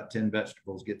roast with about 10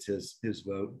 vegetables gets his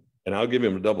vote. And I'll give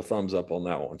him a double thumbs up on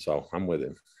that one. So I'm with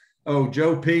him. Oh,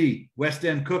 Joe P. West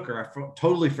End Cooker. I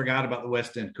totally forgot about the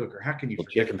West End Cooker. How can you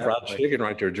forget chicken, fried chicken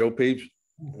right there, Joe P.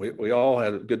 We all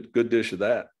had a good dish of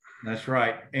that. That's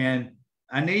right. And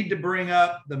I need to bring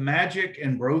up the Magic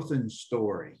and Brothen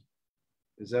story.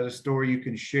 Is that a story you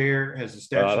can share? Has the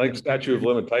statute? I think statute of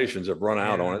limitations have run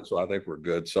out on it, so I think we're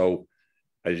good. So,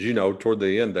 as you know, toward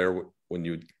the end there, when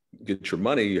you get your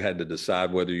money, you had to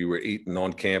decide whether you were eating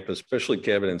on campus, especially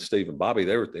Kevin and Steve and Bobby.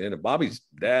 They were at the end. And Bobby's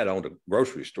dad owned a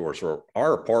grocery store, so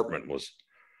our apartment was,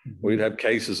 we'd have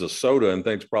cases of soda and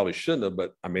things probably shouldn't have,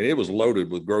 but I mean, it was loaded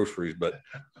with groceries. But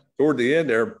toward the end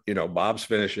there, Bob's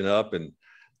finishing up and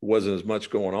wasn't as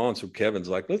much going on. So Kevin's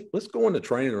like, let's go in the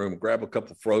training room and grab a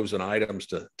couple of frozen items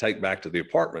to take back to the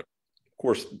apartment. Of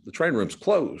course, the training room's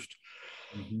closed.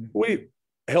 Mm-hmm. We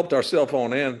helped ourselves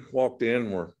on in, walked in,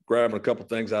 we're grabbing a couple of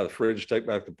things out of the fridge, take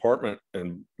back to the apartment,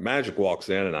 and Magic walks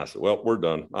in, and I said, well, we're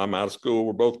done. I'm out of school.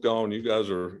 We're both gone. You guys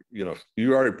are,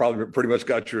 you already probably pretty much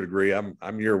got your degree.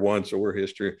 I'm year one, so we're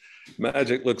history.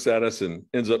 Magic looks at us and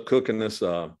ends up cooking us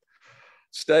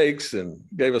steaks and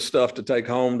gave us stuff to take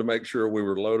home to make sure we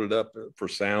were loaded up for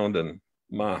sound. And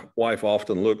my wife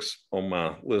often looks on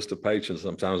my list of patients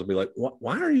sometimes and be like,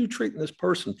 why are you treating this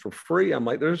person for free? I'm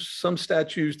like, there's some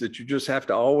statues that you just have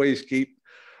to always keep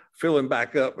filling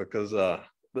back up because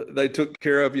they took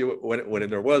care of you when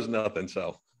there was nothing.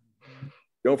 So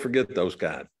don't forget those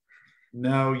guys.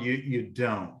 No, you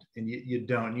don't. And you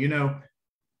don't.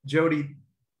 Jody,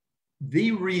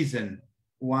 the reason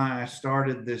why I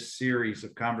started this series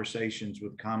of conversations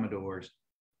with Commodores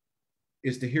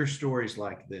is to hear stories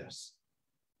like this.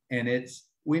 And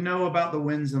we know about the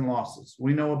wins and losses.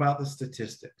 We know about the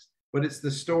statistics, but it's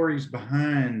the stories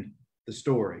behind the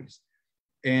stories.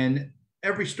 And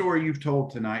every story you've told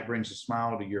tonight brings a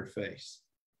smile to your face.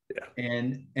 Yeah.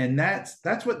 And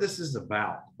that's what this is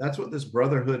about. That's what this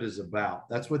brotherhood is about.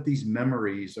 That's what these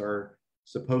memories are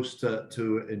supposed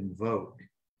to invoke.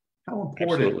 How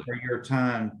important for your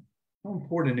time, how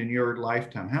important in your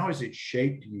lifetime, how has it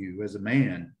shaped you as a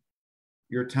man,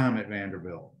 your time at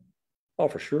Vanderbilt? Oh,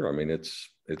 for sure. I mean,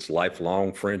 it's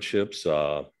lifelong friendships.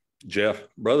 Jeff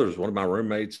Brothers, one of my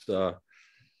roommates,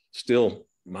 still,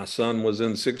 my son was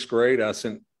in 6th grade. I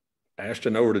sent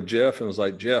Ashton over to Jeff and was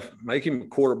like, Jeff, make him a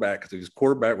quarterback because he's a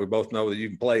quarterback. We both know that you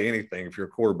can play anything if you're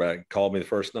a quarterback. He called me the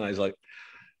first night. He's like,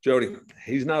 Jody,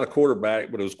 he's not a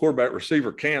quarterback, but it was quarterback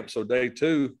receiver camp. So day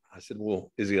 2, I said,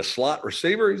 well, is he a slot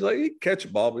receiver? He's like, he can catch a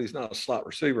ball, but he's not a slot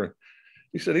receiver.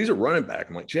 He said, he's a running back.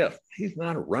 I'm like, Jeff, he's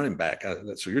not a running back.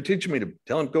 So you're teaching me to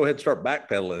tell him, go ahead and start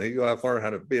backpedaling. He's going to learn how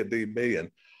to be a DB. And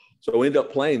so we ended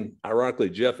up playing, ironically,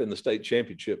 Jeff in the state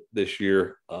championship this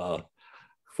year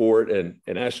for it.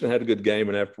 And Ashton had a good game.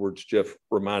 And afterwards, Jeff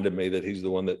reminded me that he's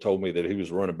the one that told me that he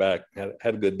was running back, had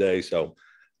a good day. So,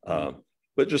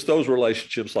 but just those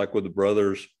relationships, like with the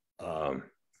brothers,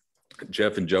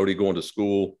 Jeff and Jody going to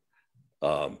school,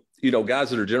 you know, guys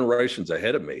that are generations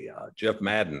ahead of me. Jeff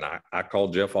Madden, I call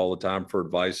Jeff all the time for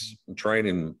advice and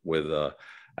training with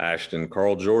Ashton.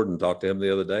 Carl Jordan, talked to him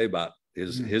the other day about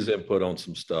his input on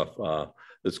some stuff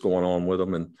that's going on with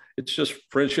them. And it's just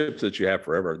friendships that you have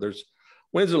forever. There's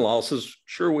wins and losses.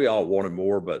 Sure, we all wanted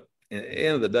more, but at the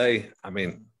end of the day, I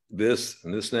mean, this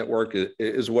network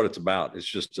is what it's about. It's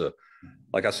just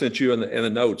like I sent you in the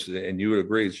notes, and you would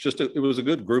agree. It's just it was a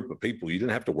good group of people. You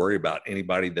didn't have to worry about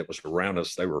anybody that was around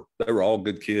us. They were all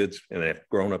good kids, and they've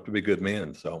grown up to be good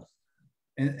men. So,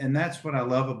 and that's what I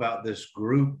love about this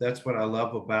group. That's what I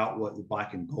love about what the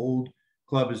Black and Gold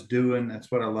Club is doing.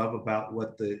 That's what I love about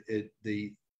what the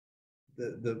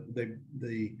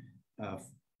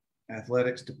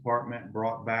athletics department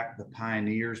brought back the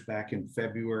Pioneers back in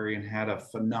February and had a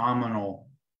phenomenal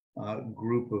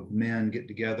group of men get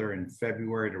together in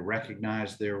February to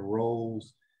recognize their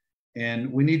roles.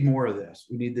 And we need more of this.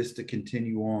 We need this to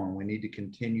continue on. We need to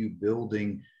continue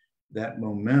building that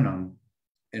momentum.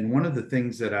 And one of the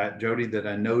things that Jody, that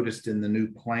I noticed in the new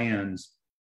plans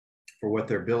for what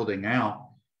they're building out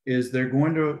is they're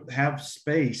going to have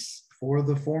space for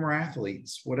the former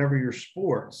athletes, whatever your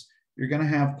sports, you're going to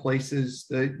have places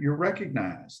that you're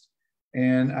recognized.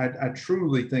 And I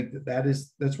truly think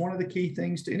that's one of the key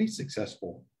things to any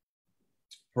successful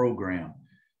program.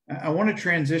 I want to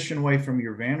transition away from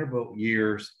your Vanderbilt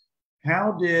years.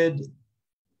 How did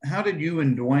you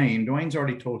and Dwayne's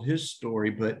already told his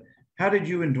story, but how did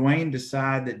you and Dwayne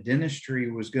decide that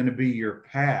dentistry was going to be your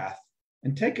path?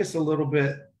 And take us a little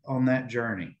bit on that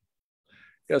journey.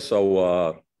 Yeah,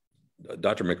 so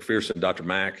Dr. McPherson, Dr.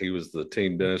 Mack, he was the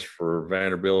team dentist for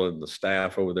Vanderbilt and the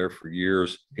staff over there for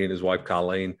years. He and his wife,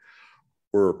 Colleen,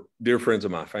 were dear friends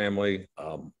of my family.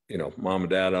 You know, mom and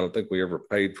dad, I don't think we ever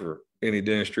paid for any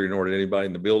dentistry nor did anybody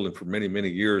in the building for many, many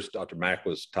years. Dr. Mack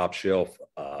was top shelf,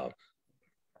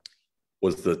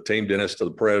 was the team dentist of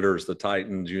the Predators, the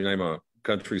Titans, you name a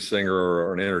country singer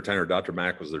or an entertainer, Dr.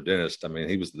 Mack was their dentist. I mean,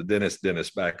 he was the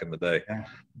dentist back in the day.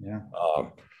 Yeah.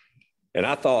 And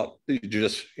I thought you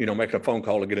just, you know, making a phone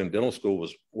call to get in dental school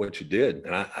was what you did.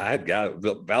 And I had guys,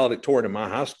 valedictorian in my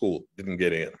high school didn't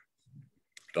get in.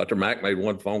 Dr. Mack made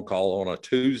one phone call on a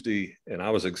Tuesday, and I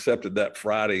was accepted that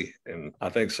Friday. And I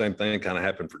think same thing kind of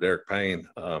happened for Derek Payne.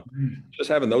 Just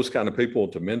having those kind of people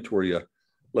to mentor you,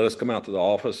 let us come out to the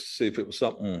office, see if it was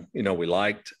something, you know, we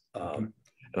liked. And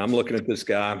I'm looking at this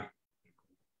guy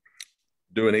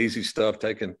doing easy stuff,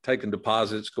 taking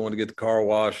deposits, going to get the car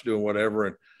washed, doing whatever.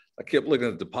 And I kept looking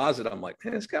at the deposit. I'm like,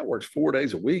 man, this guy works 4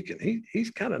 days a week and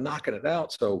he's kind of knocking it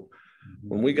out. So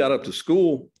when we got up to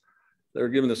school, they were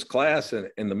giving this class and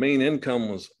the mean income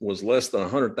was less than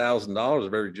 $100,000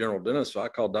 of every general dentist. So I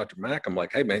called Dr. Mack. I'm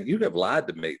like, hey man, you have lied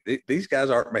to me. These guys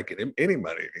aren't making any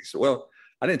money. And he said, well,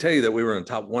 I didn't tell you that we were in the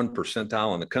top 1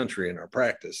 percentile in the country in our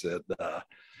practice.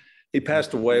 He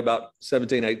passed away about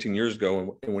 17, 18 years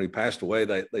ago. And when he passed away,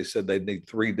 they said they'd need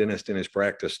 3 dentists in his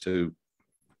practice to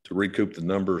recoup the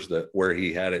numbers where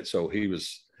he had it. So he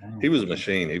was a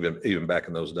machine even back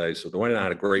in those days. So Dwayne and I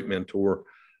had a great mentor,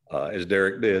 as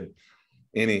Derek did.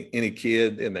 Any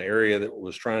kid in the area that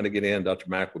was trying to get in, Dr.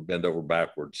 Mack would bend over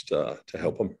backwards to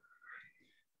help them.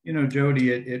 You know,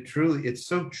 Jody, it's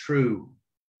so true.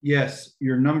 Yes,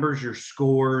 your numbers, your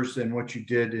scores, and what you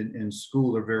did in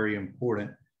school are very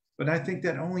important. But I think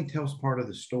that only tells part of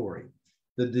the story.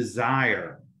 The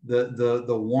desire, the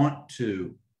want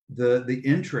to, the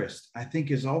interest, I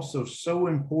think is also so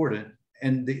important.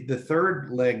 And the third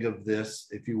leg of this,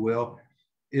 if you will,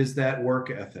 is that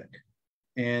work ethic.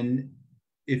 And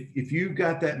if you've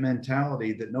got that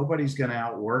mentality that nobody's going to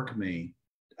outwork me,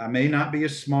 I may not be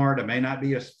as smart, I may not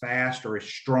be as fast or as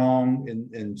strong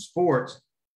in sports,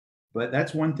 but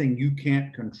that's one thing you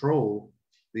can't control.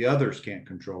 The others can't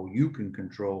control. You can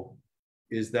control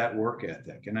is that work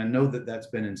ethic. And I know that that's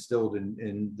been instilled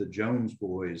in the Jones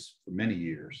boys for many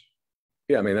years.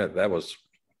 Yeah, I mean, that was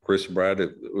Chris and Brad.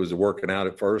 It was working out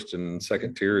at first, and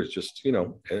second tier is just, you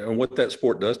know, and what that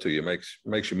sport does to you makes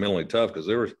you mentally tough, because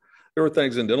there were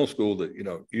things in dental school that, you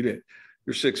know,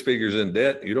 you're six figures in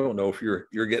debt. You don't know if you're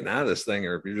getting out of this thing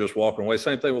or if you're just walking away.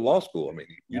 Same thing with law school. I mean,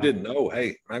 you didn't know,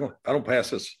 hey, I don't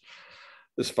pass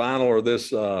this final or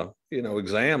this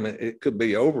exam, it could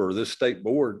be over. This state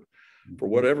board for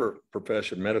whatever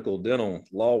profession, medical, dental,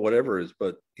 law, whatever it is.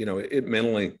 But it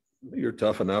mentally, you're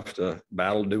tough enough to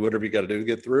battle, do whatever you got to do to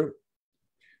get through.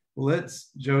 Well,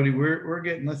 Jody, we're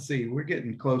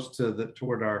getting close to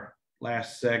toward our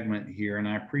last segment here, and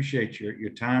I appreciate your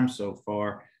time so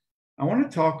far. I want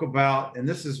to talk about, and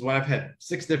this is what I've had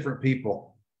 6 different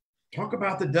people talk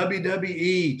about, the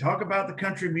WWE, talk about the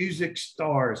country music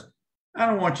stars. I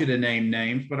don't want you to name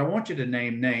names, but I want you to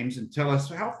name names and tell us,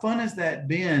 how fun has that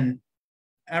been?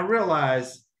 I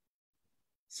realize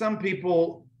some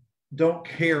people don't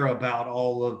care about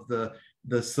all of the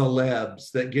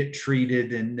celebs that get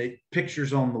treated and the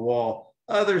pictures on the wall.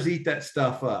 Others eat that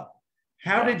stuff up.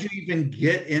 How did you even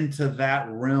get into that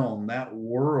realm, that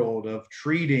world of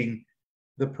treating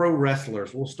the pro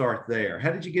wrestlers? We'll start there.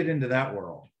 How did you get into that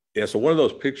world? Yeah, so one of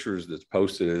those pictures that's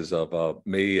posted is of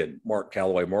me and Mark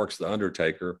Calloway. Mark's the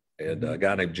Undertaker, and a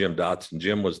guy named Jim Dotson.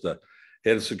 Jim was the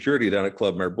head of security down at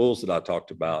Club Mare Bulls that I talked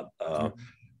about.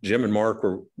 Jim and Mark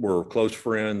were close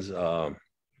friends.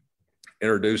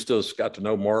 Introduced us, got to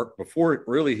know Mark before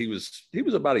he was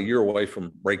about a year away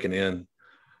from breaking in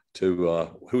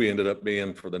to who he ended up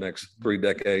being for the next 3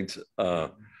 decades.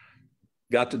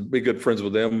 Got to be good friends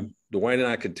with them. Dwayne and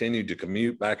I continued to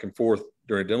commute back and forth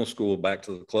during dental school back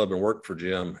to the club and worked for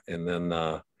Jim. And then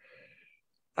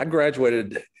I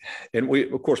graduated, and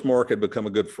of course, Mark had become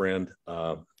a good friend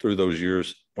through those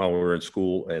years while we were in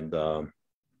school. And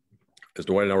as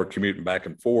Dwayne and I were commuting back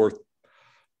and forth,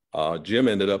 Jim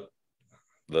ended up,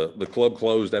 the club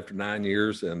closed after 9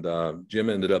 years, and Jim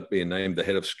ended up being named the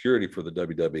head of security for the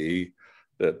WWE.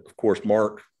 That, of course,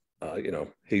 Mark,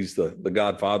 he's the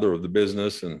godfather of the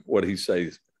business, and what he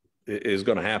says is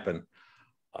going to happen.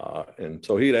 And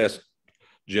so he'd asked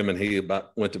Jim and he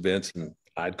went to Vince, and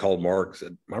I'd called Mark,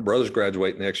 said, my brother's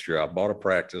graduating next year. I bought a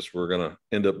practice. We're going to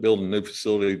end up building a new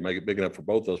facility to make it big enough for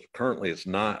both of us. But currently it's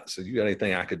not. So you got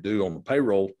anything I could do on the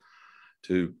payroll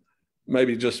to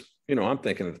maybe just, I'm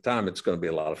thinking at the time it's going to be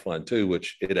a lot of fun too,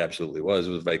 which it absolutely was.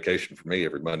 It was vacation for me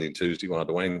every Monday and Tuesday while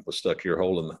Dwayne was stuck here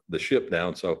holding the ship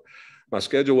down. So my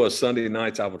schedule was Sunday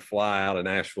nights, I would fly out of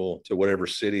Nashville to whatever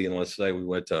city. And let's say we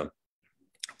went to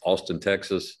Austin,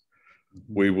 Texas.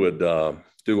 We would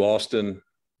do Austin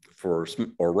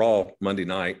or Raw Monday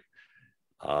night.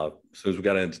 As soon as we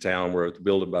got into town, we're at the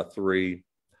building by 3,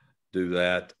 do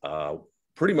that.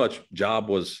 Pretty much job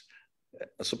was,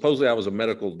 supposedly I was a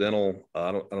medical dental.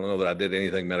 I don't know that I did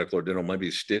anything medical or dental,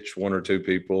 maybe stitched 1 or 2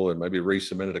 people and maybe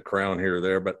re-cemented a crown here or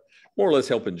there, but more or less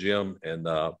helping Jim. And,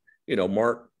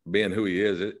 Mark being who he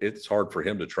is, it's hard for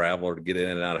him to travel or to get in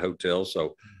and out of hotels.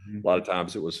 So a lot of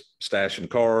times it was stashing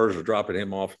cars or dropping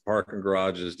him off parking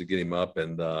garages to get him up.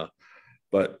 And,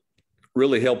 but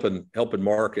really helping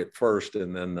Mark at first.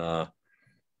 And then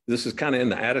this is kind of in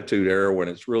the attitude era when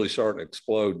it's really starting to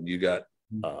explode. You got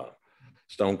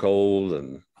Stone Cold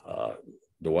and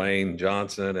Dwayne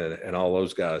Johnson and all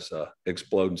those guys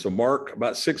exploding. So Mark,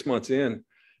 about 6 months in,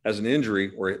 has an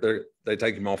injury where they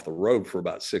take him off the road for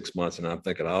about 6 months. And I'm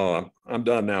thinking, I'm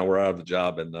done now. We're out of the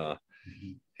job. And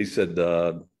he said,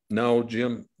 no,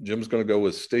 Jim's going to go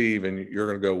with Steve and you're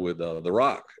going to go with The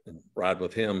Rock and ride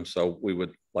with him. So we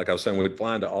would, like I was saying, we'd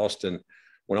fly into Austin.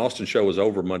 When Austin show was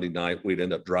over Monday night, we'd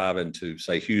end up driving to,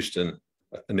 say, Houston,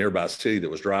 a nearby city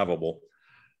that was drivable,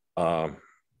 and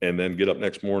then get up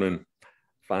next morning,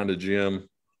 find a gym,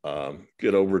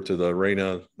 get over to the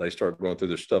arena. They start going through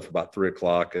their stuff about 3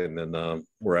 o'clock, and then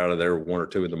we're out of there 1 or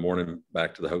 2 in the morning,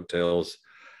 back to the hotels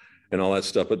and all that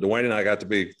stuff. But Dwayne and I got to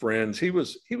be friends. He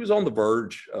was on the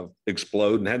verge of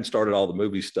exploding, hadn't started all the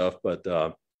movie stuff, but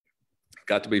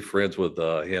got to be friends with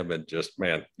him. And just,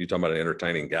 man, you talking about an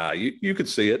entertaining guy. You could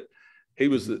see it. He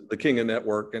was the king of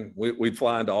networking. We'd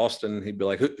fly into Austin. He'd be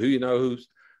like, who you know,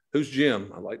 who's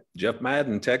Jim? I'm like, Jeff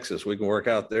Madden, Texas. We can work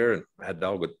out there. And Mad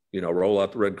Dog would, roll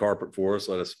out the red carpet for us,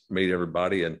 let us meet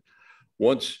everybody. And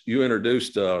once you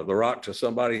introduced The Rock to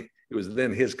somebody, it was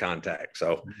then his contact.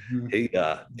 So he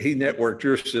networked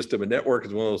your system, and network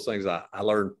is one of those things I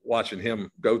learned watching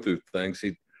him go through things.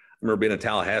 I remember being in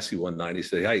Tallahassee one night. He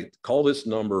said, hey, call this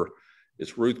number.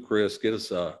 It's Ruth Chris. Get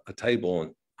us a table.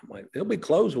 And I'm like, they'll be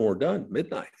closed when we're done,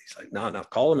 midnight. He's like, no,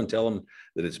 call them and tell them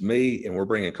that it's me, and we're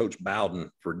bringing Coach Bowden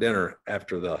for dinner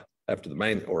after the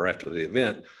main or after the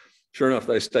event. Sure enough,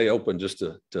 they stay open just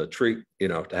to treat,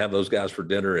 to have those guys for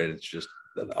dinner. And it's just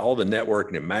all the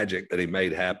networking and magic that he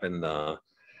made happen.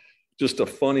 Just a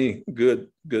funny, good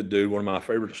dude. One of my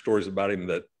favorite stories about him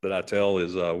that I tell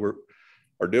is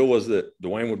our deal was that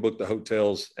Dewayne would book the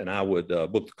hotels and I would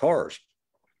book the cars.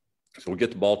 So we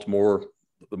get to Baltimore,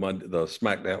 the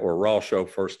SmackDown or Raw show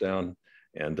first down,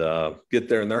 and get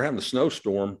there, and they're having a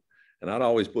snowstorm. And I'd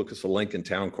always book us a Lincoln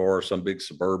Town car or some big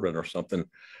Suburban or something.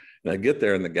 And I get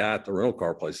there, and the guy at the rental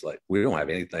car place is like, we don't have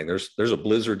anything. There's a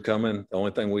blizzard coming. The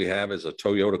only thing we have is a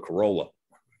Toyota Corolla.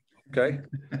 Okay.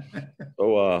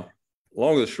 So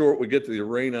long and short, we get to the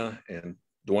arena, and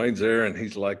Dwayne's there, and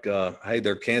he's like, hey,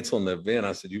 they're canceling the event.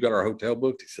 I said, you got our hotel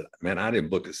booked? He said, man, I didn't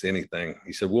book us anything.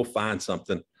 He said, we'll find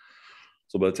something.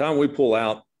 So by the time we pull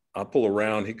out, I pull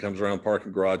around, he comes around the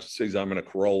parking garage, sees I'm in a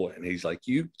Corolla, and he's like,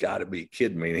 you got to be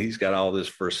kidding me. And he's got all this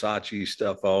Versace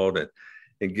stuff on,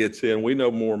 and gets in. We no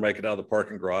more make it out of the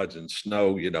parking garage in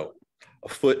snow, a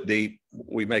foot deep.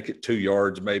 We make it 2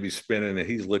 yards, maybe spinning, and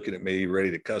he's looking at me,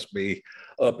 ready to cuss me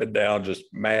up and down, just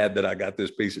mad that I got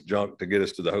this piece of junk to get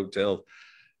us to the hotel.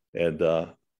 And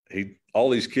all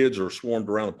these kids are swarmed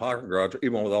around the parking garage,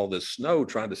 even with all this snow,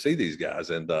 trying to see these guys.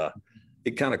 And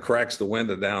he kind of cracks the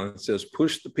window down and says,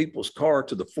 push the people's car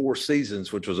to the Four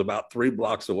Seasons, which was about 3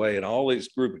 blocks away. And all these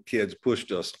group of kids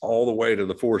pushed us all the way to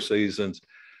the Four Seasons.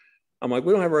 I'm like,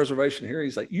 we don't have a reservation here.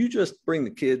 He's like, you just bring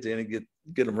the kids in and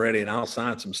get them ready, and I'll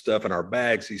sign some stuff in our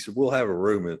bags. He said, we'll have a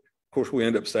room. And of course, we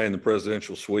end up staying in the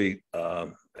presidential suite,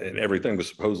 and everything was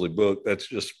supposedly booked. That's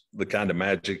just the kind of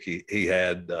magic he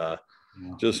had.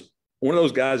 Just one of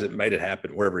those guys that made it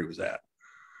happen wherever he was at.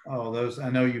 Oh,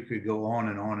 I know you could go on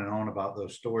and on and on about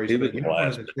those stories. But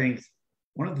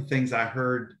one of the things I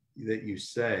heard that you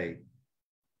say,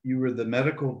 you were the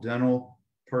medical dental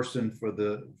person for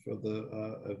the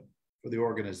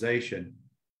organization,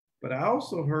 but I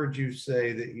also heard you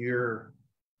say that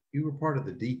you were part of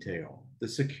the detail, the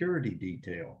security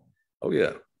detail. Oh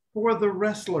yeah. For the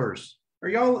wrestlers. Are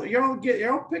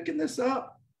y'all picking this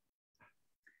up?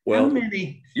 Well, how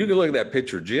many? You can look at that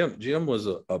picture. Jim was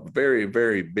a very,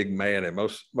 very big man, and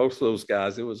most of those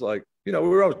guys, it was like, we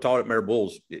were always taught at Mare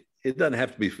Bulls, it doesn't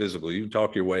have to be physical. You can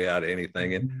talk your way out of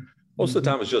anything, and most of the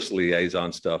time it's just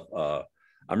liaison stuff.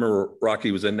 I remember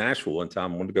Rocky was in Nashville one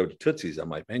time, wanted to go to Tootsie's. I'm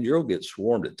like, man, you'll get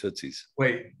swarmed at Tootsie's.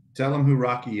 Wait, tell them who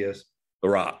Rocky is. The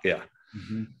Rock, yeah.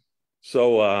 Mm-hmm.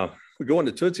 So we go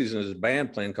into Tootsie's, and there's a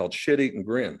band playing called Shit Eat and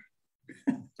Grin.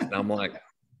 And I'm like,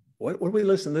 what are we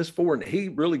listening to this for? And he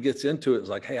really gets into it. It's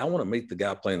like, hey, I want to meet the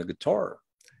guy playing the guitar.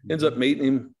 Ends up meeting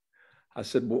him. I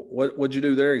said, well, what'd you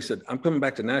do there? He said, I'm coming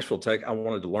back to Nashville. I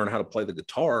wanted to learn how to play the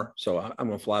guitar. So I'm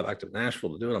going to fly back to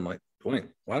Nashville to do it. I'm like, Dwayne,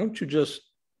 why don't you just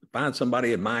find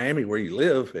somebody in Miami where you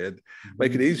live and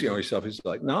make it easy on yourself? He's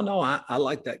like, no, I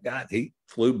like that guy. He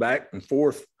flew back and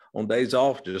forth on days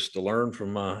off just to learn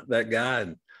from that guy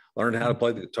and learn how to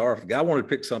play the guitar. If the guy wanted to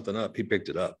pick something up, he picked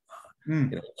it up.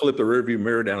 Flip the rearview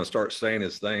mirror down and start saying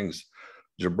his things,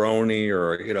 jabroni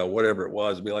or, whatever it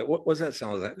was, be like, what was that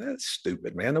sound like? That's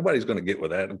stupid, man. Nobody's going to get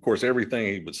with that. And of course,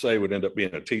 everything he would say would end up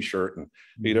being a t-shirt, and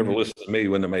if he'd ever listened to me, he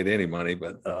wouldn't have made any money,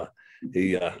 but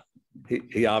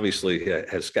he obviously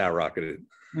has skyrocketed.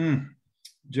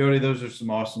 Jody, those are some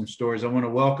awesome stories. I want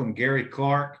to welcome Gary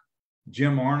Clark.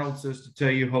 Jim Arnold says to tell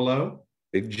you hello.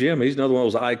 Big Jim, he's another one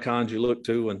of those icons you look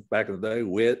to and back in the day,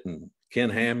 Witt and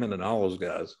Ken Hammond and all those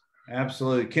guys.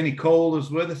 Absolutely. Kenny Cole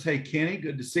is with us. Hey, Kenny,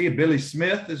 good to see you. Billy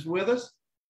Smith is with us.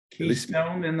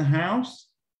 Keystone in the house.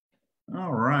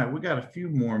 All right. We got a few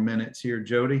more minutes here,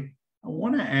 Jody. I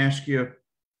want to ask you,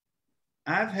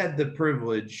 I've had the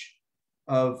privilege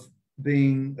of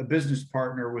being a business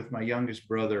partner with my youngest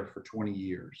brother for 20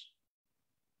 years.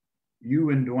 You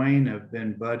and Dwayne have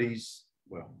been buddies.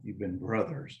 Well, you've been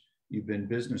brothers. You've been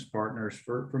business partners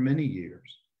for many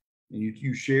years. And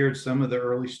you shared some of the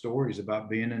early stories about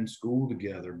being in school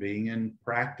together, being in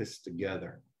practice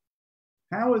together.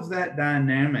 How is that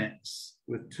dynamics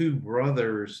with two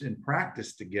brothers in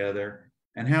practice together?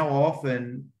 And how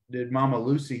often did Mama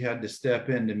Lucy had to step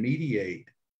in to mediate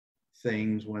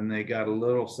things when they got a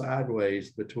little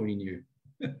sideways between you?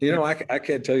 I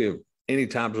can't tell you any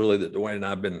times really that Dwayne and I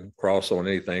have been cross on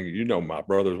anything. My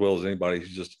brother as well as anybody.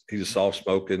 He's a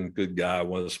soft-spoken, good guy,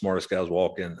 one of the smartest guys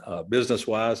walking.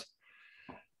 Business-wise,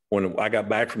 when I got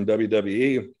back from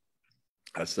WWE,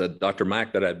 I said, Dr.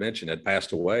 Mack that I'd mentioned had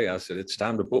passed away. I said, it's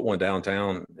time to put one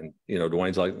downtown. And,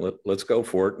 Dwayne's like, let's go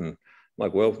for it. And I'm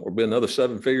like, well, we'll be another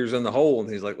 7 figures in the hole. And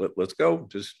he's like, let's go.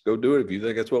 Just go do it if you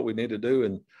think that's what we need to do.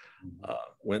 And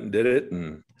went and did it.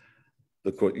 And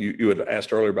you had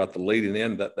asked earlier about the leading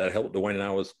in that helped Dwayne and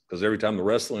I was, because every time the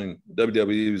wrestling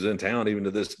WWE was in town, even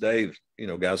to this day,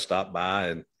 guys stop by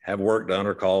and have work done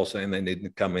or call saying they need to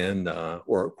come in,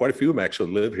 or quite a few of them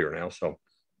actually live here now. So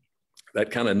that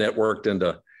kind of networked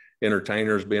into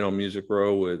entertainers being on Music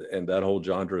Row and that whole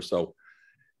genre. So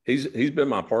He's been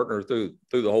my partner through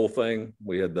the whole thing.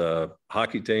 We had the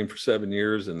hockey team for 7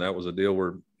 years, and that was a deal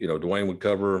where, you know, Dwayne would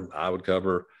cover, I would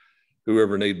cover,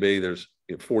 whoever need be. There's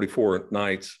 44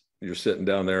 nights. You're sitting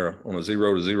down there on a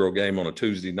 0-0 game on a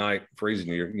Tuesday night,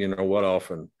 freezing you know what off.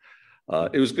 And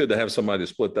it was good to have somebody to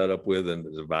split that up with and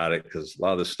divide it, because a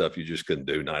lot of this stuff you just couldn't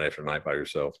do night after night by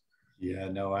yourself. Yeah,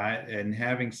 no, and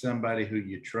having somebody who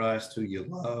you trust, who you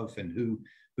love, and who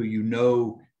you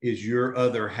know is your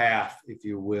other half, if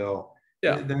you will.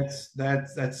 Yeah,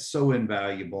 that's so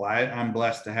invaluable. I'm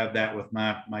blessed to have that with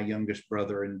my youngest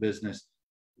brother in business.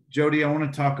 Jody, I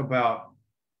want to talk about,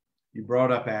 you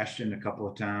brought up Ashton a couple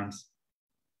of times.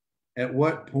 At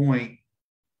what point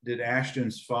did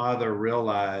Ashton's father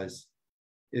realize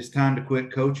it's time to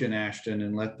quit coaching Ashton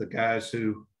and let the guys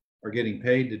who are getting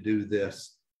paid to do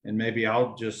this, and maybe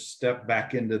I'll just step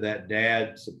back into that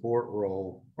dad support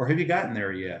role? Or have you gotten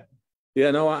there yet?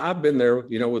 Yeah, no, I've been there,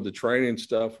 you know, with the training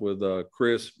stuff with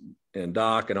Chris and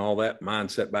Doc and all that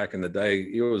mindset back in the day.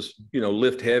 It was, you know,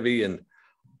 lift heavy, and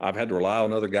I've had to rely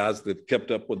on other guys that kept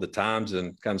up with the times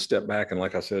and kind of step back. And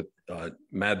like I said,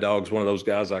 Mad Dog's one of those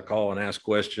guys I call and ask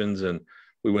questions. And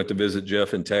we went to visit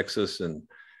Jeff in Texas, and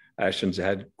Ashton's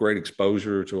had great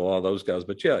exposure to all those guys.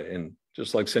 But yeah, and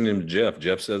just like sending him to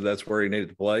Jeff said that's where he needed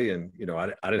to play. And, you know, I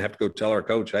didn't have to go tell our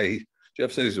coach, hey,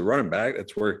 Jeff said he's a running back.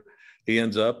 That's where he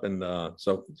ends up. And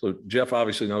so Jeff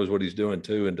obviously knows what he's doing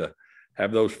too. And to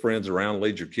have those friends around,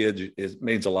 lead your kids, it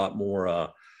means a lot more.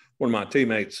 One of my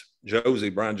teammates,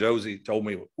 Brian Josie, told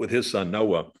me with his son,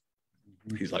 Noah,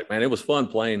 he's like, man, it was fun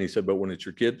playing. He said, but when it's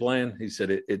your kid playing, he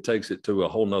said, it takes it to a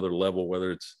whole nother level,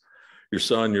 whether it's your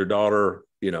son, your daughter,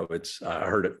 you know, I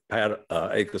heard it, Pat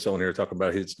Akis on here talking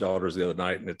about his daughters the other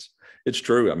night. And it's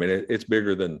true. I mean, it's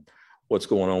bigger than what's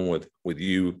going on with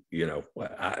you. You know,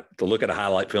 to look at a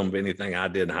highlight film of anything I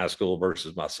did in high school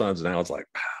versus my sons now, it's like,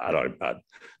 I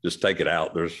just take it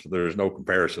out. There's no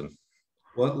comparison.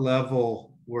 What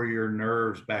level were your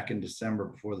nerves back in December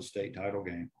before the state title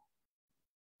game?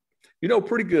 You know,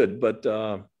 pretty good, but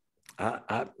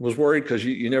I was worried because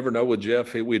you never know with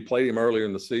Jeff. We'd played him earlier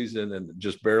in the season and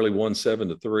just barely won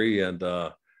 7-3,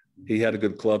 and he had a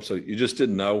good club, so you just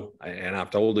didn't know. And I've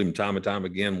told him time and time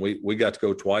again, we got to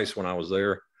go twice when I was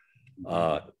there.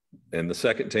 And the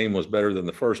second team was better than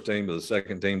the first team, but the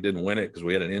second team didn't win it because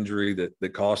we had an injury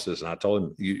that cost us. And I told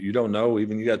him, you don't know,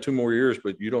 even you got 2 more years,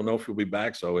 but you don't know if you'll be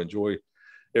back. So enjoy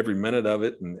every minute of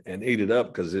it and eat it up,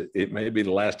 because it may be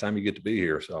the last time you get to be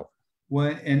here. So.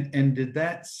 Well, and did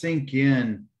that sink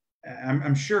in?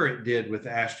 I'm sure it did with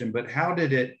Ashton, but how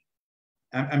did it?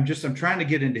 I'm trying to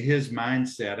get into his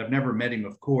mindset. I've never met him,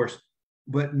 of course,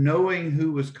 but knowing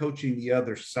who was coaching the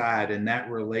other side and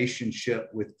that relationship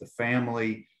with the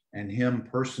family and him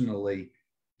personally,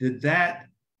 did that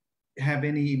have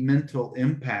any mental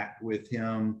impact with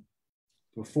him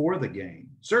before the game?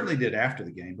 Certainly did after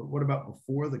the game, but what about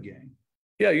before the game?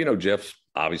 Yeah, you know, Jeff's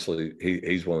obviously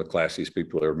he's one of the classiest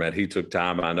people I ever met. He took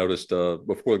time. I noticed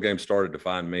before the game started to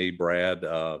find me, Brad.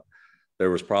 There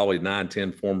was probably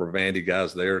 9-10 former Vandy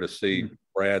guys there to see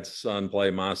Brad's son play,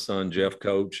 my son, Jeff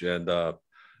coach, and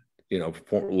you know,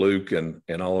 Luke and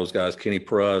all those guys, Kenny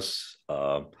Pruss.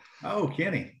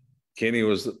 Kenny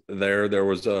was there. There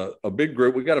was a big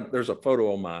group. There's a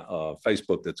photo on my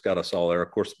Facebook that's got us all there. Of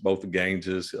course, both the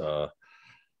Gaineses.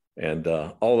 And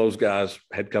all those guys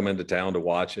had come into town to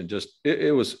watch, and just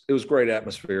it was great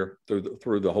atmosphere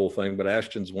through the whole thing. But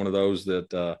Ashton's one of those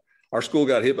that our school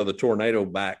got hit by the tornado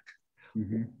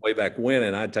way back when,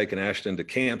 and I'd taken Ashton to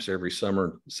camps every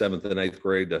summer, 7th and 8th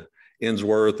grade, to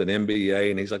Innsworth and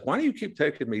MBA, and he's like, "Why do you keep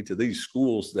taking me to these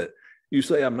schools that you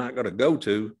say I'm not going to go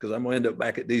to, because I'm going to end up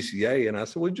back at DCA?" And I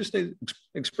said, "We just need to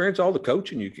experience all the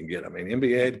coaching you can get. I mean,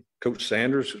 MBA, Coach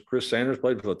Sanders, Chris Sanders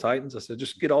played for the Titans. I said,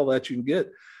 just get all that you can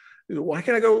get. Why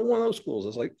can't I go to one of those schools?" I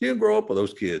was like, "You didn't grow up with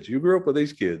those kids. You grew up with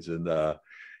these kids." And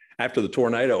after the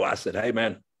tornado, I said, "Hey,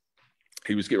 man,"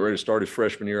 he was getting ready to start his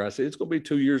freshman year. I said, "It's going to be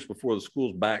 2 years before the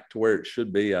school's back to where it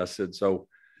should be." I said, "So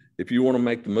if you want to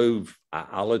make the move,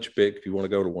 I'll let you pick if you want to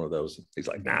go to one of those." He's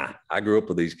like, "Nah, I grew up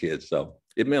with these kids." So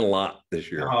it meant a lot this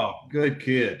year. Oh, good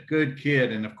kid. Good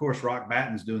kid. And of course, Rock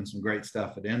Batten's doing some great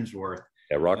stuff at Innsworth.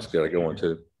 Yeah, Rock's got to go on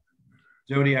too.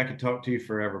 Jody, I could talk to you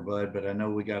forever, bud, but I know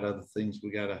we got other things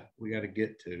we gotta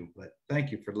get to. But thank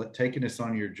you for taking us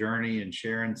on your journey and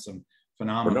sharing some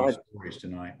phenomenal stories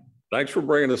tonight. Thanks for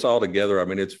bringing us all together. I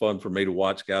mean, it's fun for me to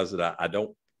watch guys that I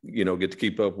don't, you know, get to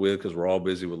keep up with because we're all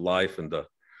busy with life. And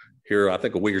here, I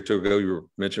think a week or two ago, you were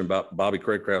mentioning about Bobby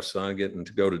Craycraft's son getting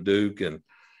to go to Duke, and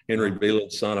Henry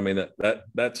Beeland's son. I mean,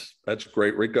 that's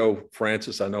great. Rico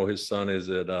Francis, I know his son is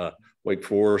at Wake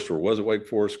Forest, or was at Wake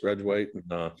Forest, graduating.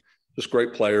 just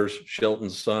great players.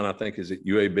 Shelton's son, I think, is at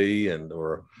UAB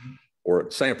or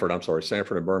at Sanford. I'm sorry,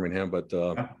 Sanford and Birmingham. But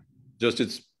just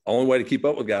it's the only way to keep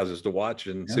up with guys is to watch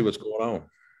and see what's going on.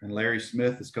 And Larry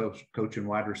Smith is coaching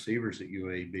wide receivers at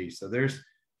UAB. So there's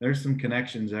some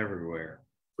connections everywhere.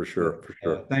 For sure.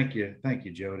 Thank you,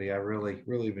 Jody. I really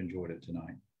have enjoyed it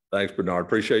tonight. Thanks, Bernard.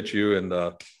 Appreciate you, and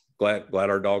glad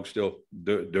our dog's still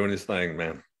doing his thing,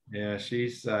 man. Yeah,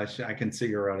 she's I can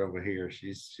see her right over here.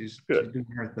 She's doing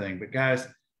her thing. But guys,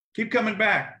 keep coming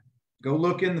back. Go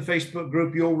look in the Facebook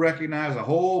group. You'll recognize a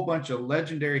whole bunch of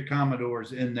legendary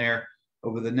Commodores in there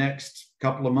over the next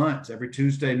couple of months. Every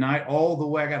Tuesday night, all the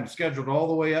way. I got them scheduled all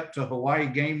the way up to Hawaii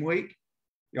game week.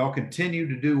 Y'all continue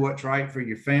to do what's right for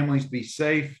your families. Be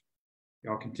safe.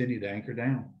 Y'all continue to anchor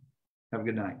down. Have a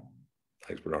good night.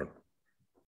 Thanks, Bernard.